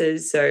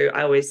audiences. So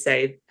I always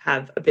say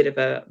have a bit of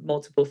a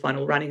multiple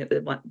funnel running at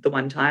the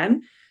one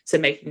time. So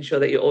making sure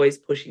that you're always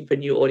pushing for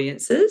new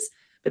audiences,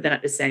 but then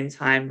at the same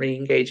time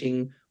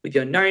re-engaging with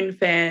your known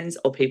fans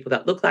or people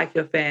that look like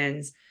your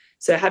fans.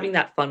 So having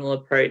that funnel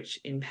approach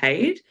in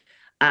paid.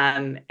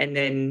 And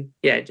then,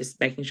 just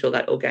making sure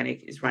that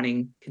organic is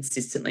running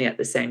consistently at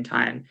the same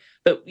time.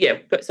 But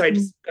just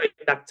going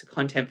back to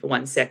content for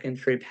 1 second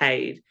through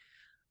paid,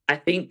 I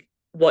think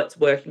what's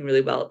working really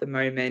well at the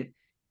moment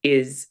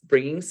is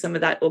bringing some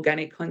of that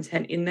organic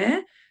content in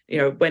there.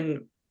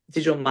 When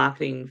digital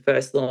marketing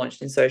first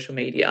launched in social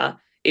media,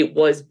 it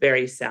was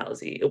very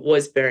salesy. It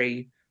was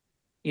very,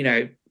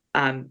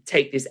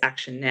 take this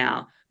action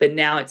now. But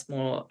now it's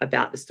more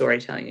about the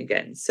storytelling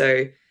again.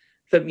 So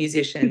for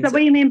musicians... Is that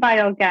what you mean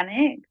by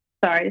organic?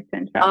 Sorry to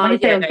interrupt. When you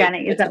say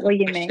organic, is that what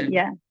you mean?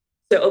 Yeah.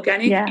 So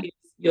organic is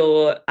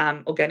your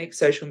organic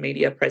social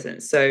media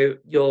presence. So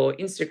your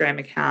Instagram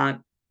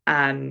account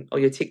or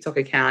your TikTok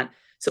account.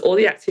 So all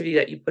the activity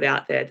that you put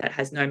out there that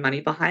has no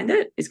money behind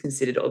it is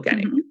considered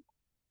organic.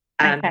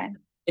 Okay.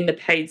 In the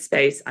paid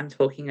space, I'm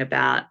talking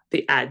about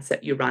the ads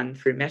that you run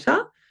through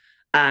Meta.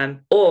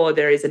 Or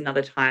there is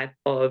another type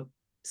of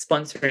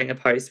sponsoring a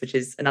post, which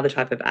is another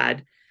type of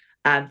ad.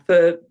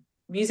 For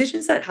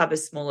musicians that have a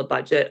smaller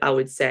budget, I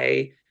would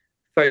say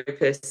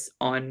focus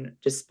on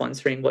just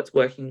sponsoring what's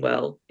working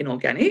well in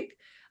organic.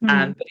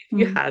 But if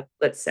you have,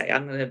 let's say,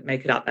 I'm going to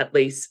make it up, at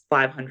least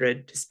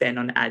 $500 to spend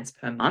on ads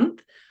per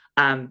month,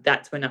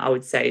 that's when I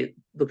would say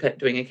look at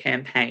doing a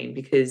campaign,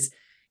 because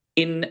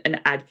in an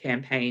ad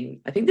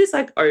campaign, I think there's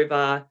like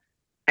over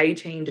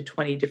 18 to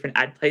 20 different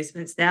ad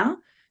placements now.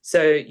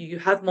 So you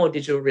have more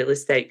digital real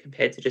estate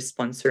compared to just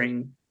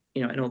sponsoring,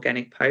 an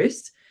organic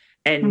post.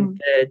 And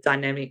the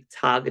dynamic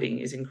targeting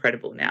is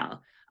incredible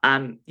now.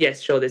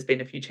 Yes, sure, there's been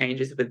a few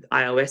changes with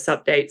iOS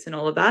updates and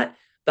all of that,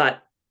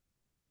 but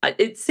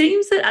it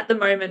seems that at the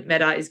moment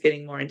Meta is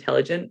getting more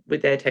intelligent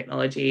with their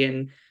technology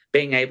and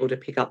being able to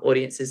pick up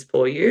audiences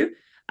for you.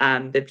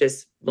 They've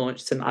just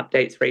launched some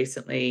updates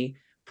recently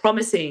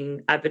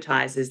promising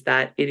advertisers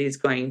that it is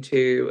going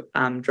to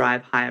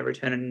drive higher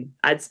return on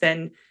ad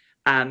spend.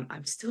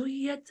 I'm still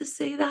yet to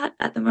see that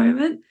at the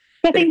moment.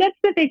 I think that's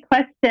the big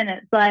question.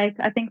 It's like,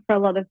 I think for a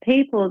lot of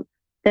people,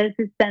 there's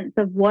this sense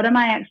of what am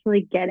I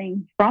actually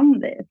getting from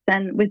this?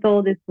 And with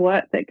all this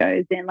work that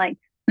goes in, and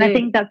I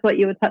think that's what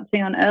you were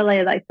touching on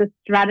earlier, like the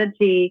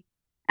strategy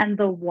and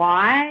the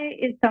why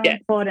is so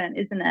important,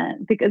 isn't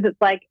it? Because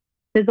it's like,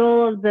 there's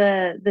all of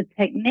the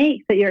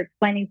techniques that you're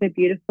explaining so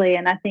beautifully.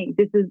 And I think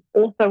this is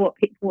also what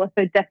people are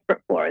so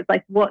desperate for, is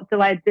like, what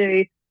do I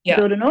do to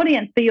build an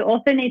audience? But you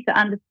also need to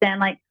understand,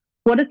 like,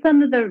 what are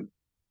some of the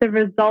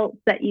results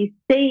that you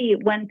see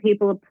when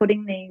people are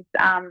putting these,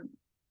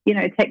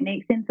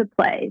 techniques into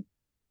place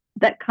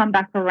that come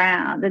back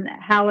around, and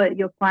how are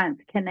your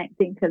clients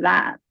connecting to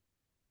that?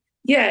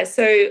 Yeah,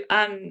 so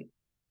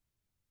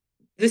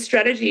the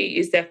strategy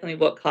is definitely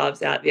what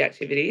carves out the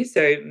activity.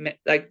 So,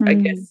 I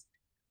guess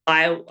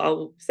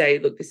I'll say,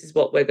 look, this is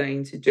what we're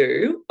going to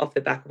do off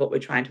the back of what we're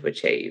trying to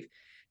achieve.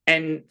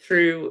 And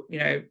through,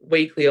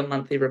 weekly or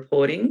monthly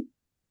reporting,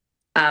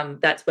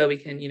 that's where we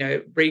can,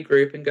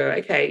 regroup and go,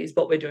 okay, is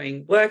what we're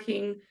doing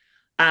working?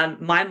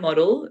 My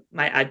model,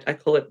 I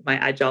call it my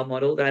agile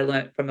model that I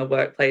learned from a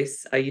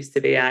workplace I used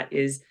to be at,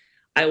 is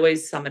I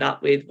always sum it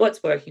up with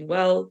what's working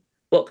well,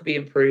 what could be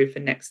improved for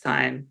next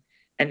time,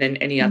 and then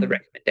any other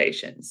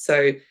recommendations.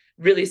 So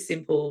really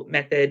simple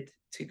method.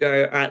 to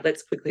go, all right,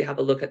 let's quickly have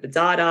a look at the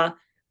data.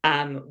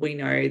 We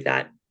know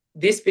that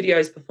this video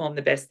has performed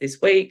the best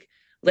this week.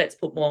 Let's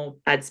put more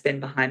ad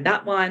spend behind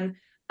that one.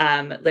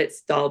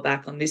 Let's dial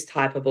back on this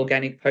type of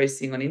organic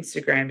posting on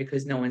Instagram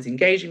because no one's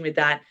engaging with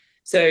that.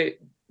 So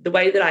the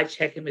way that I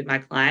check in with my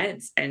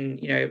clients and,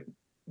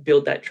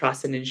 build that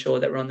trust and ensure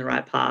that we're on the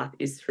right path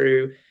is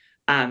through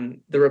the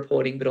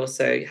reporting, but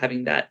also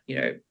having that,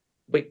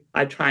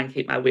 I try and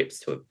keep my whips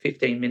to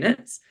 15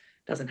 minutes.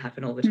 Doesn't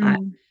happen all the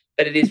time,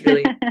 but it is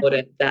really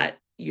important that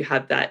you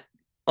have that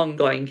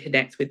ongoing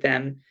connect with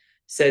them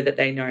so that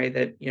they know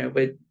that,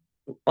 we're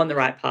on the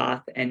right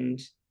path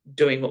and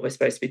doing what we're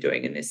supposed to be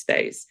doing in this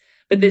space.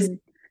 But there's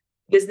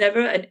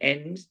never an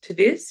end to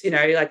this,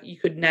 like you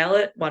could nail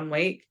it one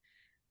week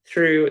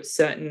through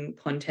certain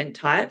content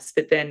types,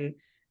 but then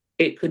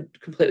it could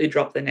completely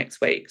drop the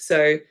next week.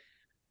 So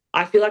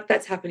I feel like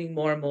that's happening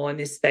more and more in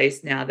this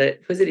space now,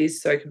 that because it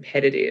is so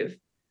competitive,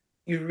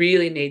 you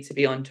really need to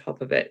be on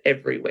top of it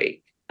every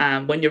week.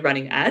 When you're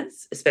running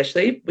ads,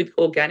 especially with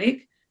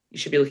organic, you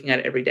should be looking at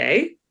it every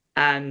day.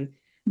 And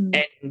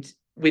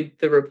with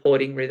the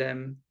reporting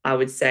rhythm, I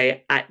would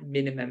say at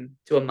minimum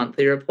do a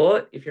monthly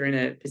report. If you're in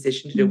a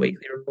position to do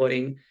weekly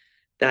reporting,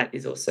 that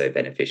is also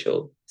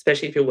beneficial,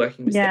 especially if you're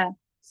working with Yeah.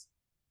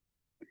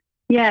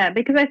 Yeah,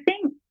 because I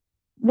think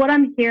what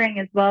I'm hearing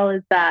as well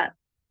is that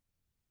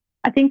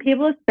I think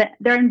people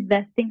they're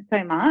investing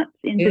so much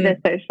into their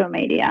social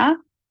media,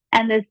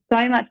 and there's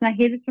so much, and I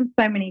hear this from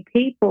so many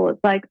people. It's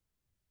like,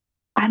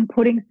 I'm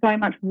putting so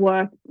much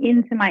work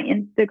into my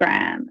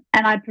Instagram,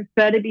 and I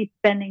prefer to be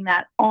spending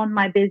that on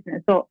my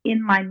business or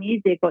in my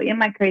music or in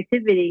my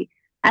creativity.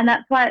 And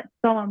that's why it's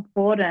so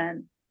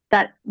important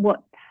that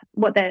what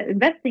they're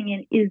investing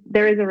in is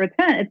there is a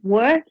return. It's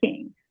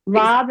working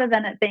rather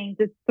than it being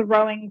just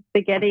throwing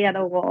spaghetti at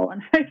a wall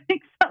and hoping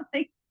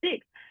something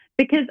sticks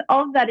because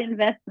of that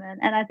investment.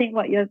 And I think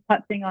what you're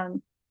touching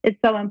on is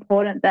so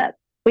important, that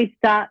we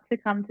start to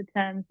come to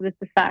terms with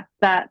the fact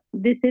that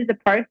this is a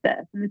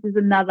process and this is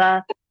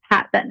another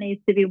hat that needs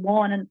to be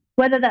worn. And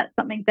whether that's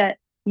something that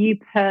you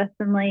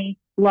personally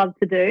love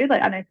to do,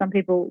 like I know some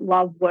people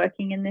love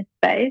working in this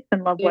space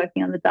and love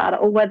working on the data,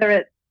 or whether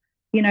it's,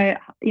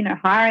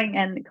 hiring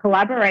and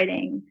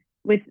collaborating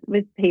with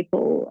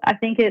people. I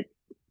think it's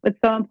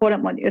so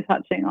important what you're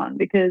touching on,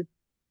 because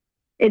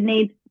it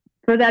needs,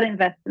 for that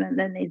investment,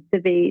 there needs to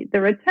be the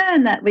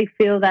return that we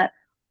feel that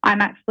I'm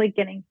actually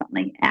getting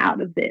something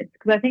out of this.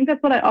 Because I think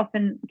that's what I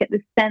often get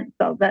the sense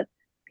of, that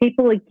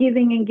people are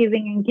giving and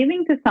giving and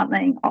giving to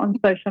something on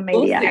social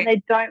media and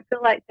they don't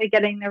feel like they're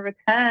getting the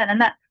return. And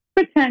that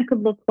return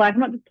could look like, I'm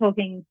not just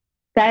talking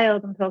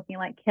sales, I'm talking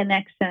like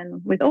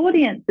connection with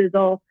audiences,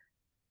 or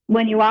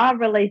when you are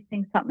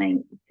releasing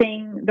something,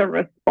 seeing the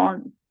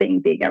response being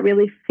bigger,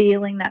 really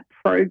feeling that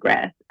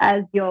progress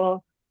as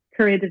your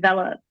career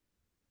develops.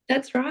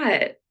 That's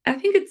right. I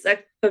think it's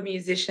like for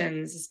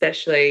musicians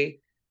especially,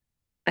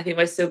 I think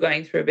we're still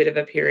going through a bit of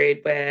a period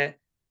where,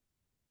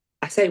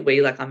 I say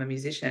we, like I'm a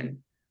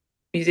musician.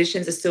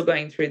 Musicians are still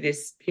going through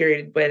this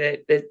period where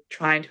they're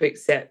trying to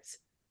accept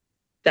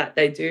that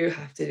they do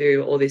have to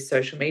do all this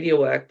social media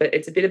work, but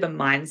it's a bit of a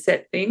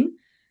mindset thing.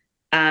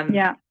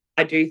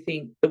 I do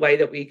think the way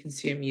that we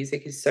consume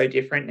music is so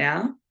different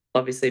now,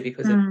 obviously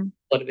because of a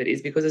lot of it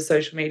is because of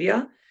social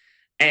media.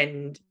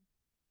 And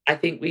I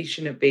think we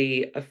shouldn't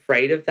be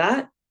afraid of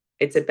that.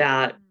 It's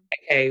about,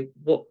 okay,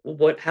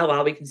 how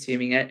are we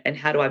consuming it and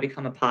how do I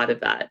become a part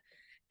of that?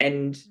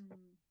 And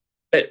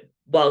but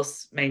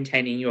whilst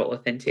maintaining your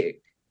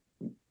authentic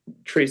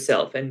true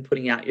self and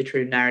putting out your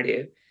true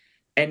narrative.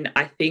 And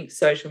I think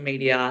social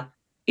media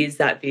is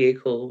that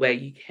vehicle where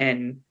you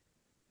can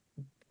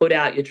put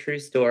out your true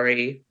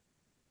story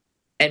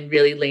and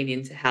really lean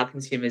into how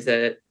consumers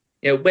are,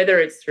 whether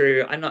it's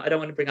through, I don't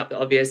want to bring up the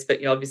obvious,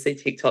 but obviously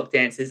TikTok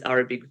dances are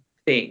a big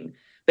thing,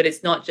 but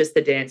it's not just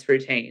the dance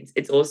routines.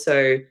 It's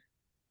also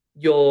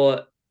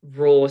your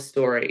raw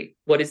story.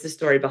 What is the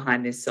story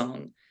behind this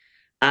song?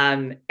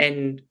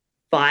 And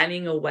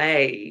finding a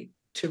way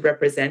to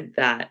represent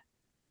that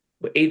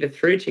either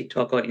through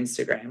TikTok or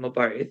Instagram or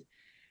both,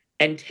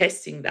 and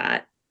testing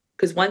that.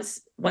 Because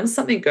once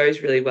something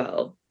goes really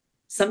well,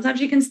 sometimes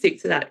you can stick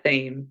to that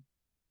theme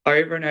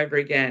over and over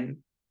again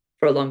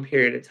for a long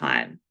period of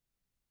time.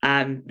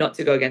 Not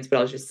to go against what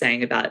I was just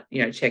saying about,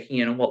 checking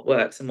in on what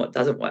works and what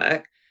doesn't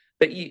work,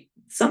 but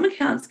some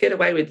accounts get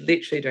away with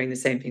literally doing the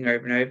same thing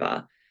over and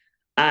over.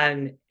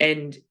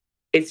 And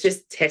it's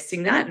just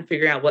testing that and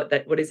figuring out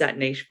what is that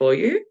niche for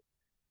you.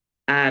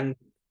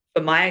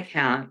 For my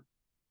account,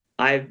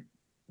 I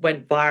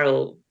went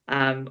viral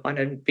on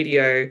a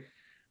video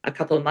a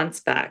couple of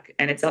months back,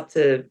 and it's up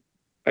to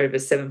over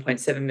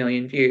 7.7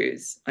 million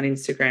views on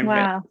Instagram.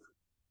 Wow.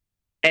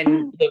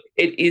 And look,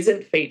 it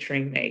isn't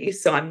featuring me,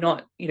 so I'm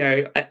not,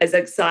 as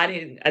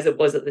exciting as it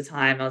was at the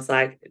time. I was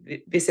like,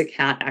 this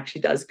account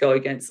actually does go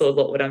against a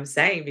lot what I'm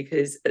saying,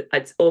 because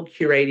it's all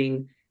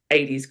curating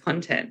 80s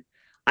content.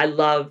 I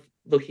love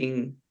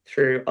looking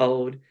through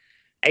old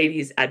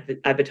 80s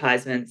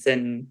advertisements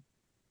and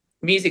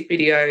music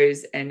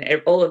videos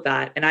and all of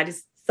that. And I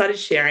just started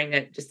sharing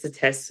it just to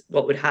test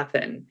what would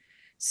happen.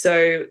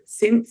 So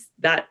since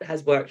that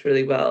has worked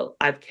really well,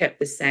 I've kept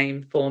the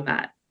same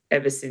format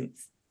ever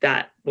since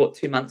that,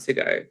 2 months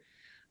ago.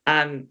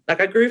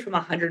 Like I grew from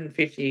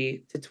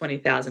 150 to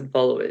 20,000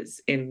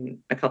 followers in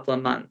a couple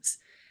of months.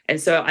 And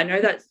so I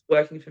know that's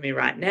working for me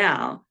right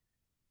now,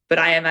 but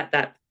I am at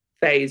that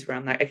phase where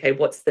I'm like, okay,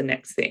 what's the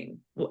next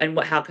thing? And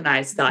how can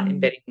I start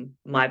embedding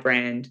my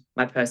brand,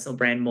 my personal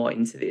brand more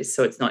into this?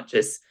 So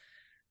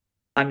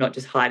I'm not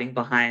just hiding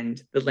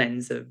behind the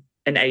lens of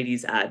an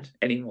 80s ad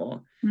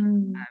anymore.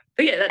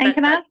 But yeah, and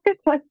can I ask a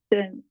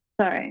question?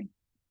 Sorry.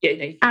 Yeah,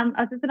 no,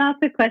 I was just going to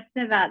ask a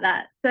question about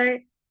that. So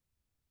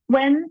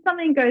when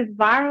something goes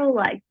viral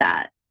like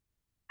that,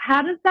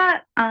 how does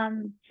that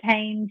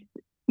change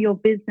your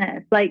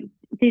business? Like,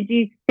 did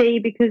you see,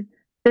 because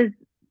there's,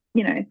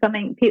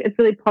 something, it's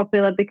really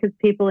popular because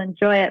people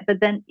enjoy it, but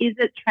then is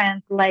it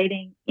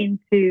translating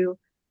into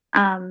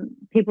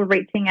people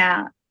reaching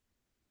out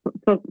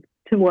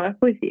to work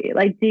with you?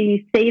 Like, do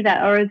you see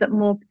that, or is it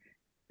more,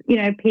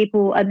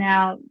 people are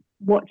now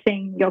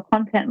watching your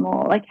content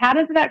more? Like, how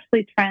does it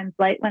actually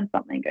translate when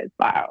something goes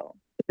viral?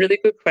 Really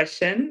good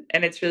question.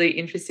 And it's really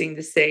interesting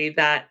to see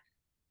that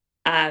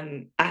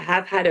I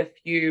have had a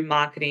few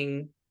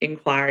marketing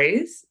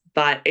inquiries,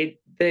 but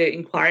the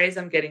inquiries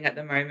I'm getting at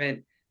the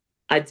moment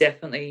are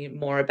definitely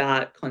more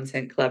about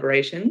content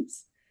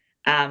collaborations.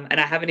 And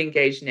I haven't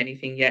engaged in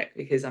anything yet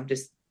because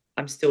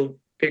I'm still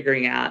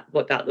figuring out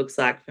what that looks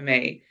like for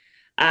me.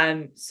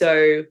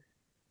 So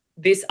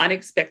this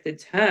unexpected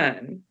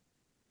turn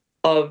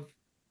of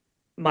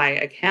my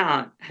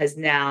account has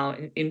now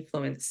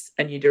influenced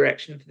a new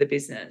direction for the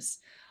business.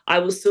 I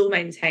will still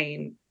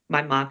maintain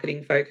my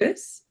marketing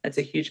focus. That's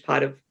a huge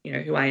part of,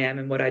 who I am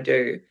and what I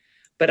do.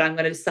 But I'm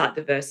going to start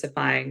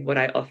diversifying what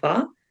I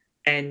offer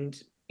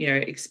and,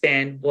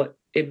 expand what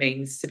it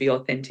means to be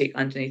authentic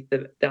underneath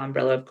the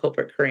umbrella of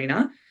corporate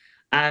Karina.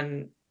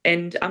 And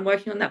I'm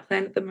working on that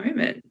plan at the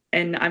moment.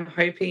 And I'm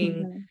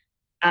hoping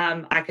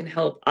I can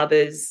help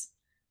others,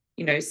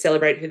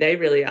 celebrate who they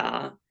really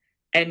are.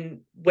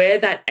 And where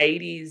that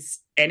 80s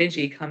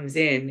energy comes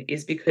in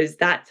is because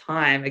that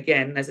time,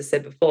 again, as I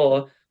said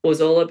before,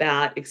 was all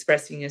about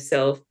expressing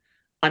yourself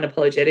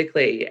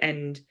unapologetically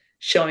and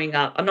showing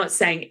up. I'm not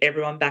saying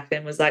everyone back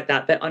then was like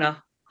that, but on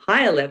a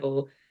higher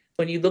level,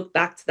 when you look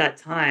back to that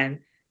time,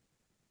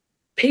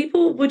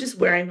 people were just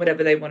wearing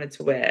whatever they wanted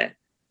to wear.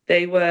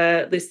 They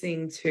were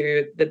listening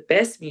to the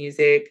best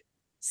music,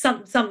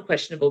 some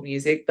questionable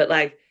music, but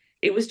like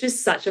it was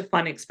just such a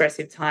fun,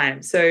 expressive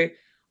time. So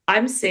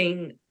I'm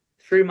seeing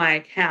through my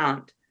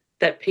account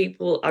that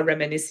people are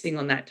reminiscing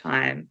on that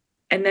time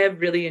and they're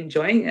really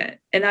enjoying it.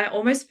 And I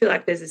almost feel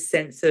like there's a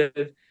sense of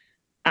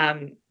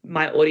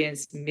my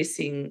audience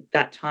missing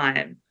that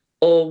time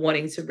or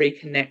wanting to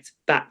reconnect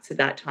back to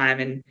that time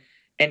and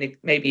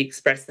maybe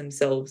express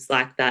themselves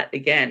like that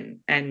again.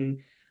 And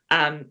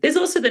there's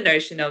also the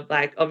notion of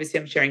like, obviously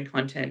I'm sharing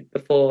content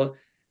before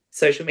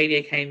social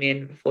media came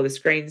in, before the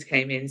screens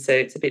came in, so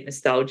it's a bit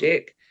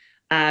nostalgic.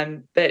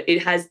 But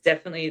it has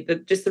definitely,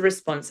 just the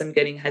response I'm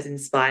getting has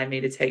inspired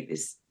me to take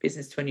this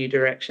business to a new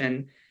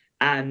direction.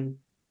 And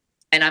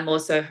I'm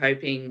also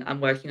hoping,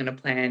 I'm working on a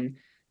plan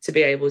to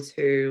be able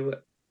to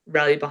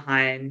rally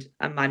behind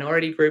a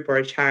minority group or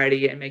a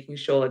charity and making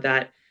sure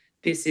that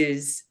this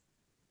is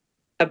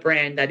a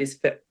brand that is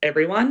for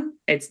everyone.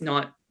 It's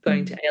not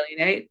going to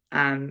alienate.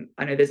 I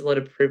know there's a lot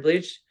of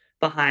privilege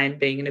behind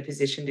being in a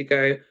position to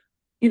go,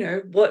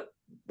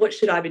 what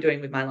should I be doing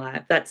with my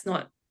life? That's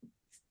not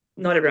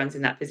everyone's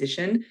in that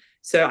position.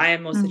 So I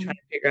am also trying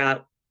to figure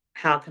out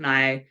how can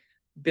I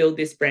build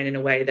this brand in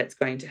a way that's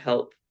going to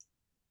help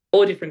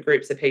all different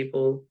groups of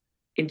people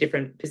in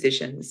different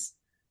positions.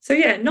 So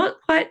yeah,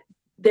 not quite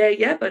there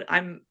yet, but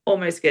I'm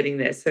almost getting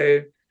there.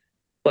 So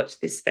watch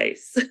this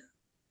space.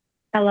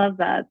 I love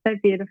that. So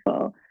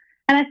beautiful.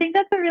 And I think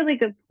that's a really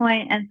good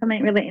point, and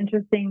something really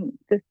interesting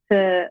just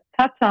to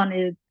touch on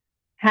is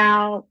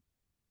how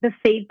the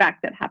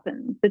feedback that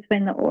happens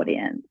between the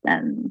audience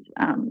and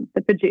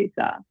the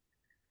producer,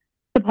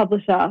 the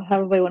publisher,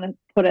 however we want to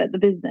put it, the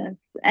business.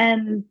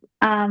 And,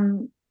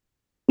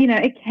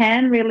 it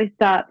can really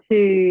start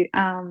to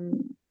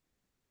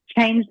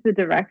change the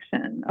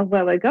direction of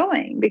where we're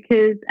going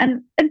because,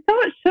 and so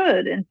it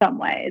should in some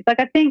ways. Like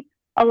I think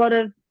a lot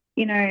of,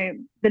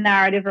 the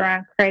narrative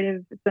around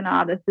creatives and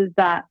artists is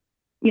that,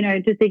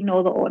 just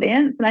ignore the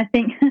audience. And I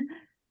think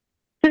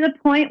to the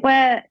point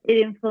where it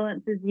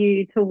influences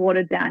you to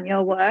water down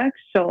your work,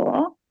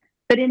 sure.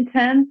 But in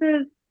terms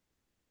of,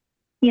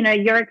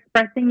 you're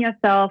expressing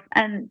yourself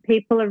and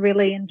people are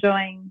really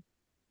enjoying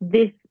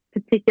this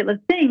particular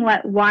thing,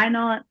 like why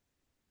not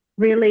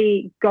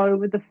really go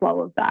with the flow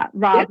of that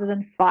rather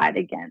than fight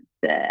against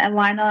it? And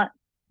why not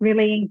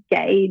really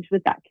engage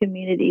with that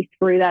community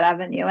through that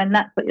avenue? And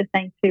that's what you're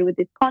saying too with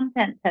this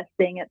content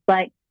testing. It's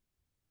like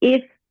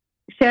if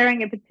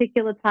sharing a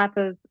particular type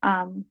of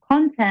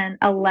content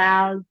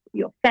allows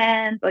your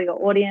fans or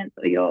your audience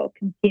or your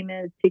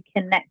consumers to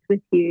connect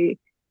with you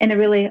in a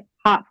really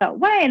heartfelt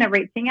way and are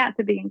reaching out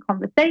to be in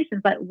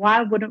conversations, like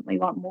why wouldn't we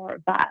want more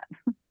of that?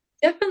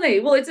 Definitely.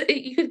 Well,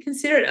 you could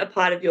consider it a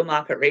part of your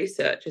market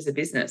research as a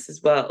business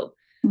as well,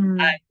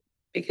 Mm,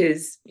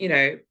 because,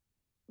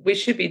 we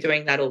should be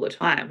doing that all the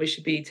time. We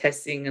should be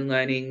testing and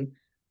learning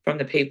from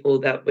the people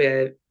that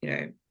we're,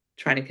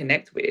 trying to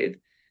connect with.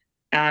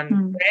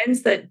 mm,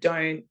 Brands that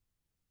don't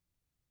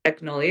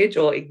acknowledge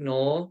or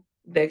ignore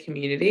their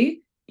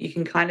community, you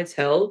can kind of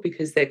tell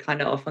because they're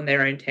kind of off on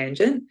their own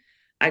tangent.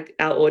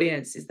 Our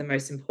audience is the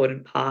most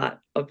important part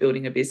of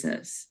building a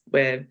business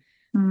where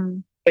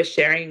mm, we're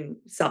sharing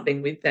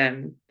something with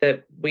them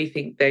that we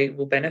think they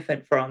will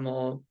benefit from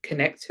or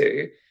connect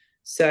to.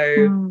 So,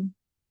 mm,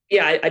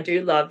 yeah, I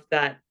do love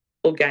that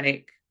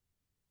organic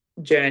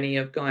journey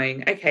of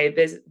going, okay,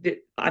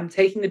 I'm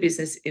taking the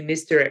business in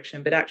this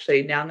direction, but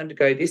actually now I'm going to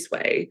go this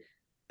way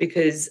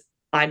because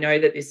I know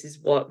that this is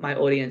what my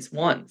audience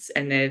wants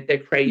and they're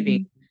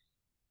craving.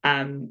 mm,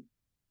 Um,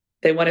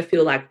 they want to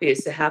feel like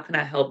this. So how can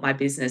I help my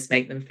business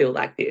make them feel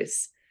like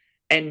this?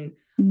 And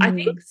I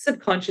think mm,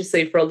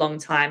 subconsciously for a long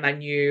time, I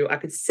knew I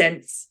could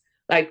sense,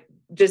 like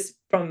just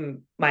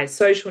from my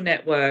social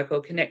network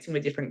or connecting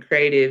with different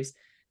creatives,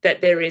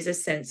 that there is a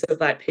sense of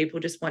like people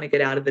just want to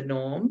get out of the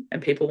norm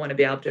and people want to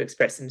be able to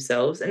express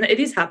themselves. And it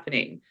is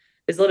happening.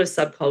 There's a lot of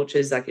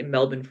subcultures, like in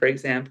Melbourne, for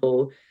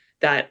example,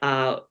 that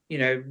are,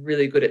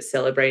 really good at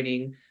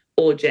celebrating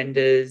all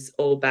genders,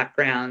 all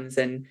backgrounds.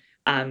 And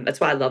that's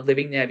why I love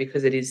living there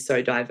because it is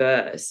so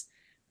diverse.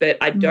 But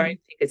I don't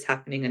mm, think it's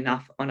happening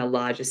enough on a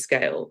larger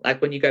scale.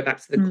 Like when you go back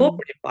to the mm,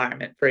 corporate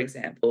environment, for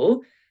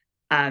example,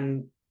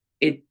 um,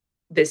 it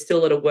there's still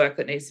a lot of work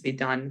that needs to be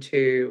done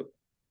to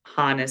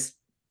harness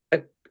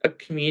a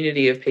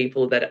community of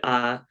people that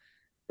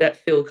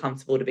feel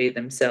comfortable to be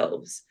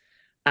themselves.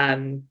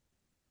 Um,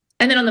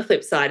 and then on the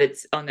flip side,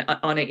 it's on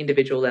an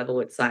individual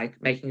level, it's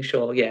like making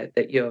sure, yeah,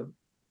 that you're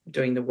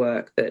doing the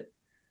work that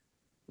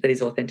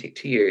is authentic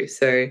to you.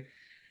 So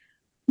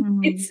mm.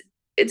 it's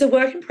it's a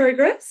work in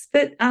progress,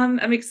 but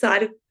I'm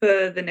excited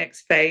for the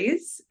next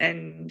phase,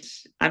 and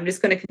I'm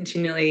just going to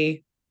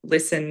continually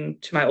listen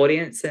to my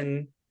audience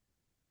and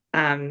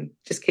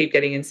just keep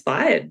getting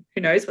inspired.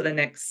 Who knows what the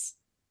next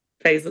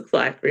phase looks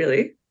like,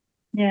 really?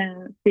 Yeah,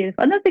 it's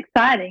beautiful. And that's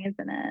exciting,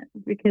 isn't it?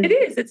 Because It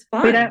is. It's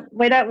we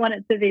fun. don't want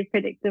it to be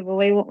predictable.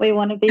 We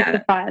want to be Yeah.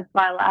 surprised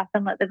by life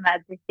and let the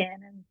magic in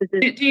and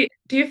to just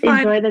Do you find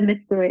enjoy the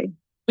mystery.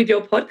 with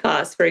your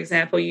podcast, for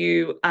example,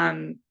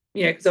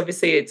 because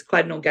obviously it's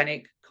quite an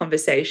organic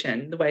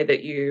conversation, the way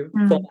that you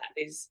Mm. format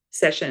these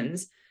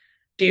sessions.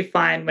 Do you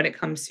find when it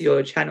comes to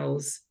your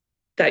channels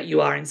that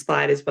you are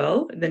inspired as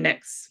well? The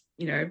next,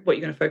 what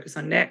you're going to focus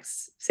on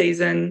next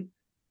season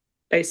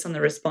based on the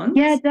Yeah, response?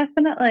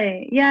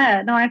 definitely.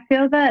 Yeah, no, I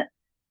feel that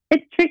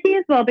it's tricky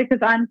as well because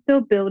I'm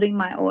still building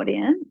my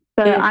audience.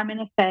 So Mm, I'm in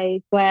a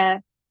phase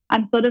where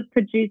I'm sort of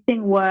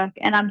producing work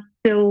and I'm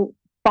still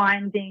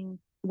finding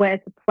where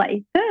to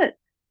place it.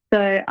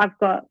 So I've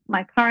got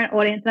my current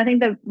audience. And I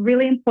think the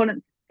really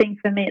important thing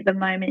for me at the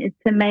moment is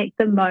to make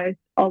the most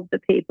of the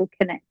people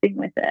connecting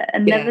with it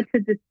and yeah. never to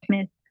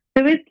dismiss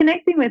who is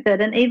connecting with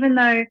it. And even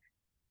though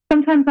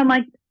sometimes I'm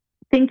like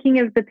thinking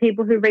of the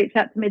people who reach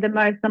out to me the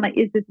most, I'm like,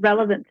 is this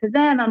relevant to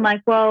them? I'm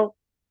like, well,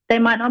 they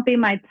might not be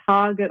my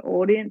target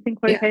audience in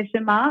Yeah.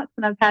 quotation marks.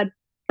 And I've had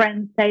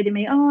friends say to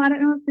me, oh, I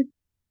don't know if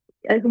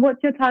this,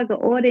 what's your target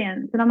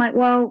audience? And I'm like,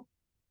 well,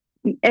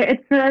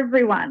 it's for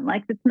everyone.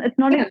 Like it's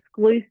not Yeah.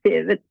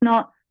 exclusive. It's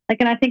not like,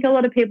 and I think a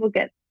lot of people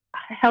get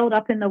held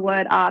up in the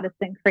word artist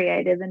and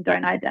creative and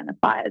don't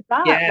identify as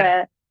that. Yeah.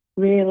 Where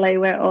really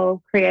we're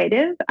all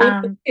creative.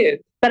 All for you.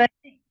 But I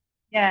think,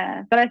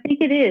 yeah, but I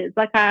think it is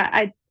like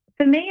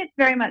for me, it's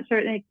very much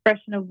an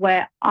expression of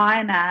where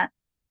I'm at.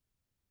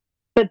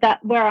 But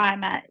that where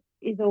I'm at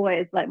is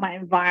always like my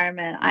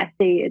environment. I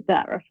see it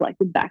that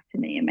reflected back to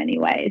me in many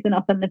ways, and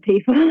often the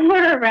people who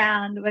are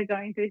around we're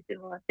going through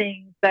similar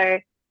things. So,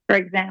 for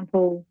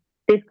example,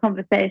 this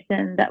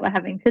conversation that we're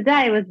having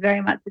today was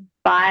very much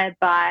inspired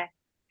by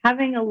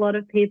having a lot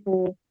of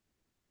people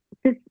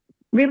just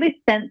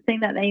really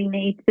sensing that they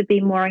need to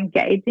be more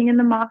engaging in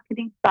the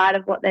marketing side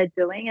of what they're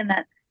doing and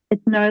that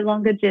it's no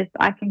longer just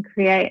I can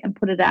create and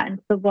put it out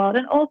into the world.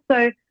 And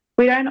also,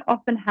 we don't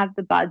often have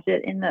the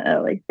budget in the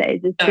early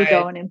stages No, to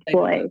go and definitely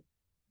employ not.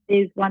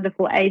 these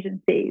wonderful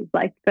agencies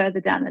like further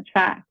down the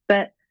track.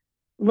 But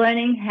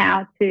learning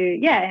how to,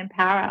 yeah,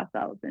 empower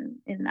ourselves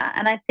in that.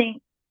 And I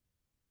think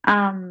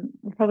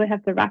we'll probably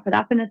have to wrap it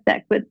up in a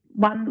sec. But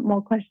one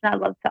more question I'd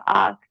love to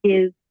ask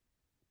is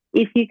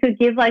if you could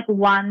give like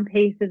one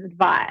piece of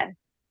advice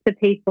to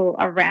people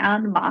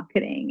around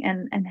marketing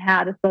and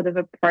how to sort of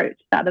approach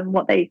that and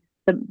what the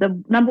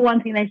number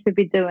one thing they should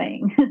be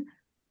doing,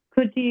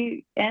 could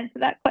you answer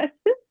that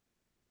question?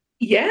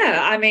 Yeah.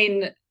 I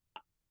mean,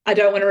 I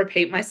don't want to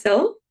repeat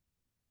myself.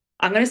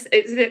 Can I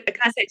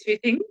say two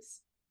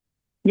things?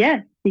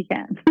 Yes, you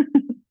can.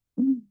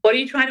 What are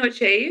you trying to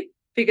achieve?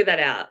 Figure that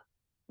out.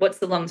 What's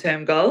the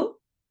long-term goal?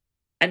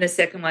 And the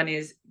second one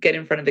is get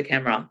in front of the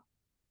camera.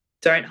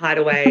 Don't hide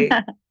away.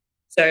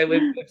 So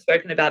we've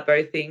spoken about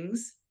both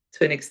things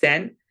to an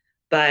extent,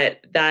 but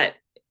that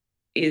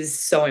is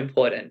so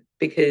important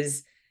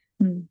because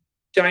Mm,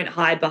 don't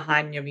hide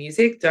behind your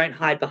music, don't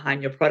hide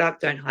behind your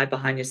product, don't hide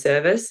behind your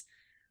service.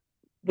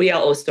 We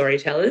are all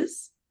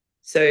storytellers.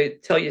 So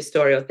tell your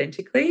story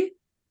authentically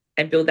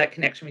and build that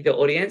connection with your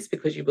audience,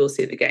 because you will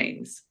see the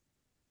gains.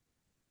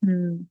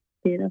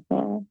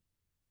 Beautiful.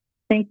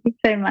 Thank you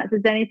so much.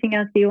 Is there anything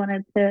else you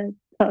wanted to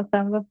talk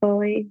on before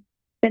we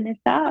finish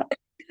up?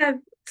 I've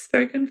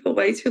spoken for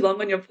way too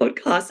long on your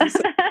podcast.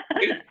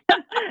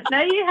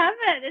 No, you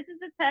haven't. This is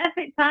the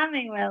perfect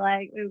timing.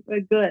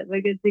 We're good.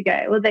 We're good to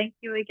go. Well, thank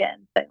you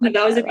again so much.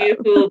 That was a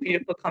beautiful,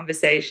 beautiful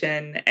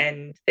conversation,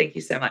 and thank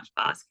you so much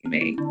for asking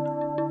me.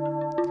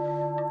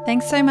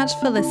 Thanks so much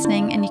for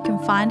listening, and you can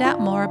find out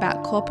more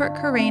about Corporate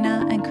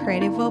Karina and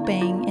Creative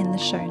Wellbeing in the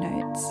show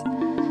notes.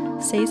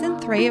 Season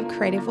 3 of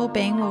Creative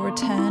Wellbeing will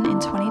return in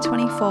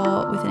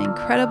 2024 with an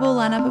incredible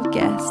lineup of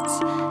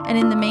guests, and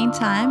in the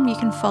meantime, you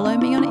can follow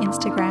me on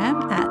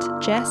Instagram at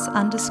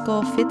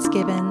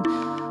Jess_Fitzgibbon,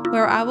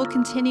 where I will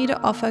continue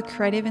to offer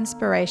creative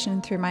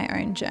inspiration through my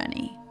own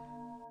journey.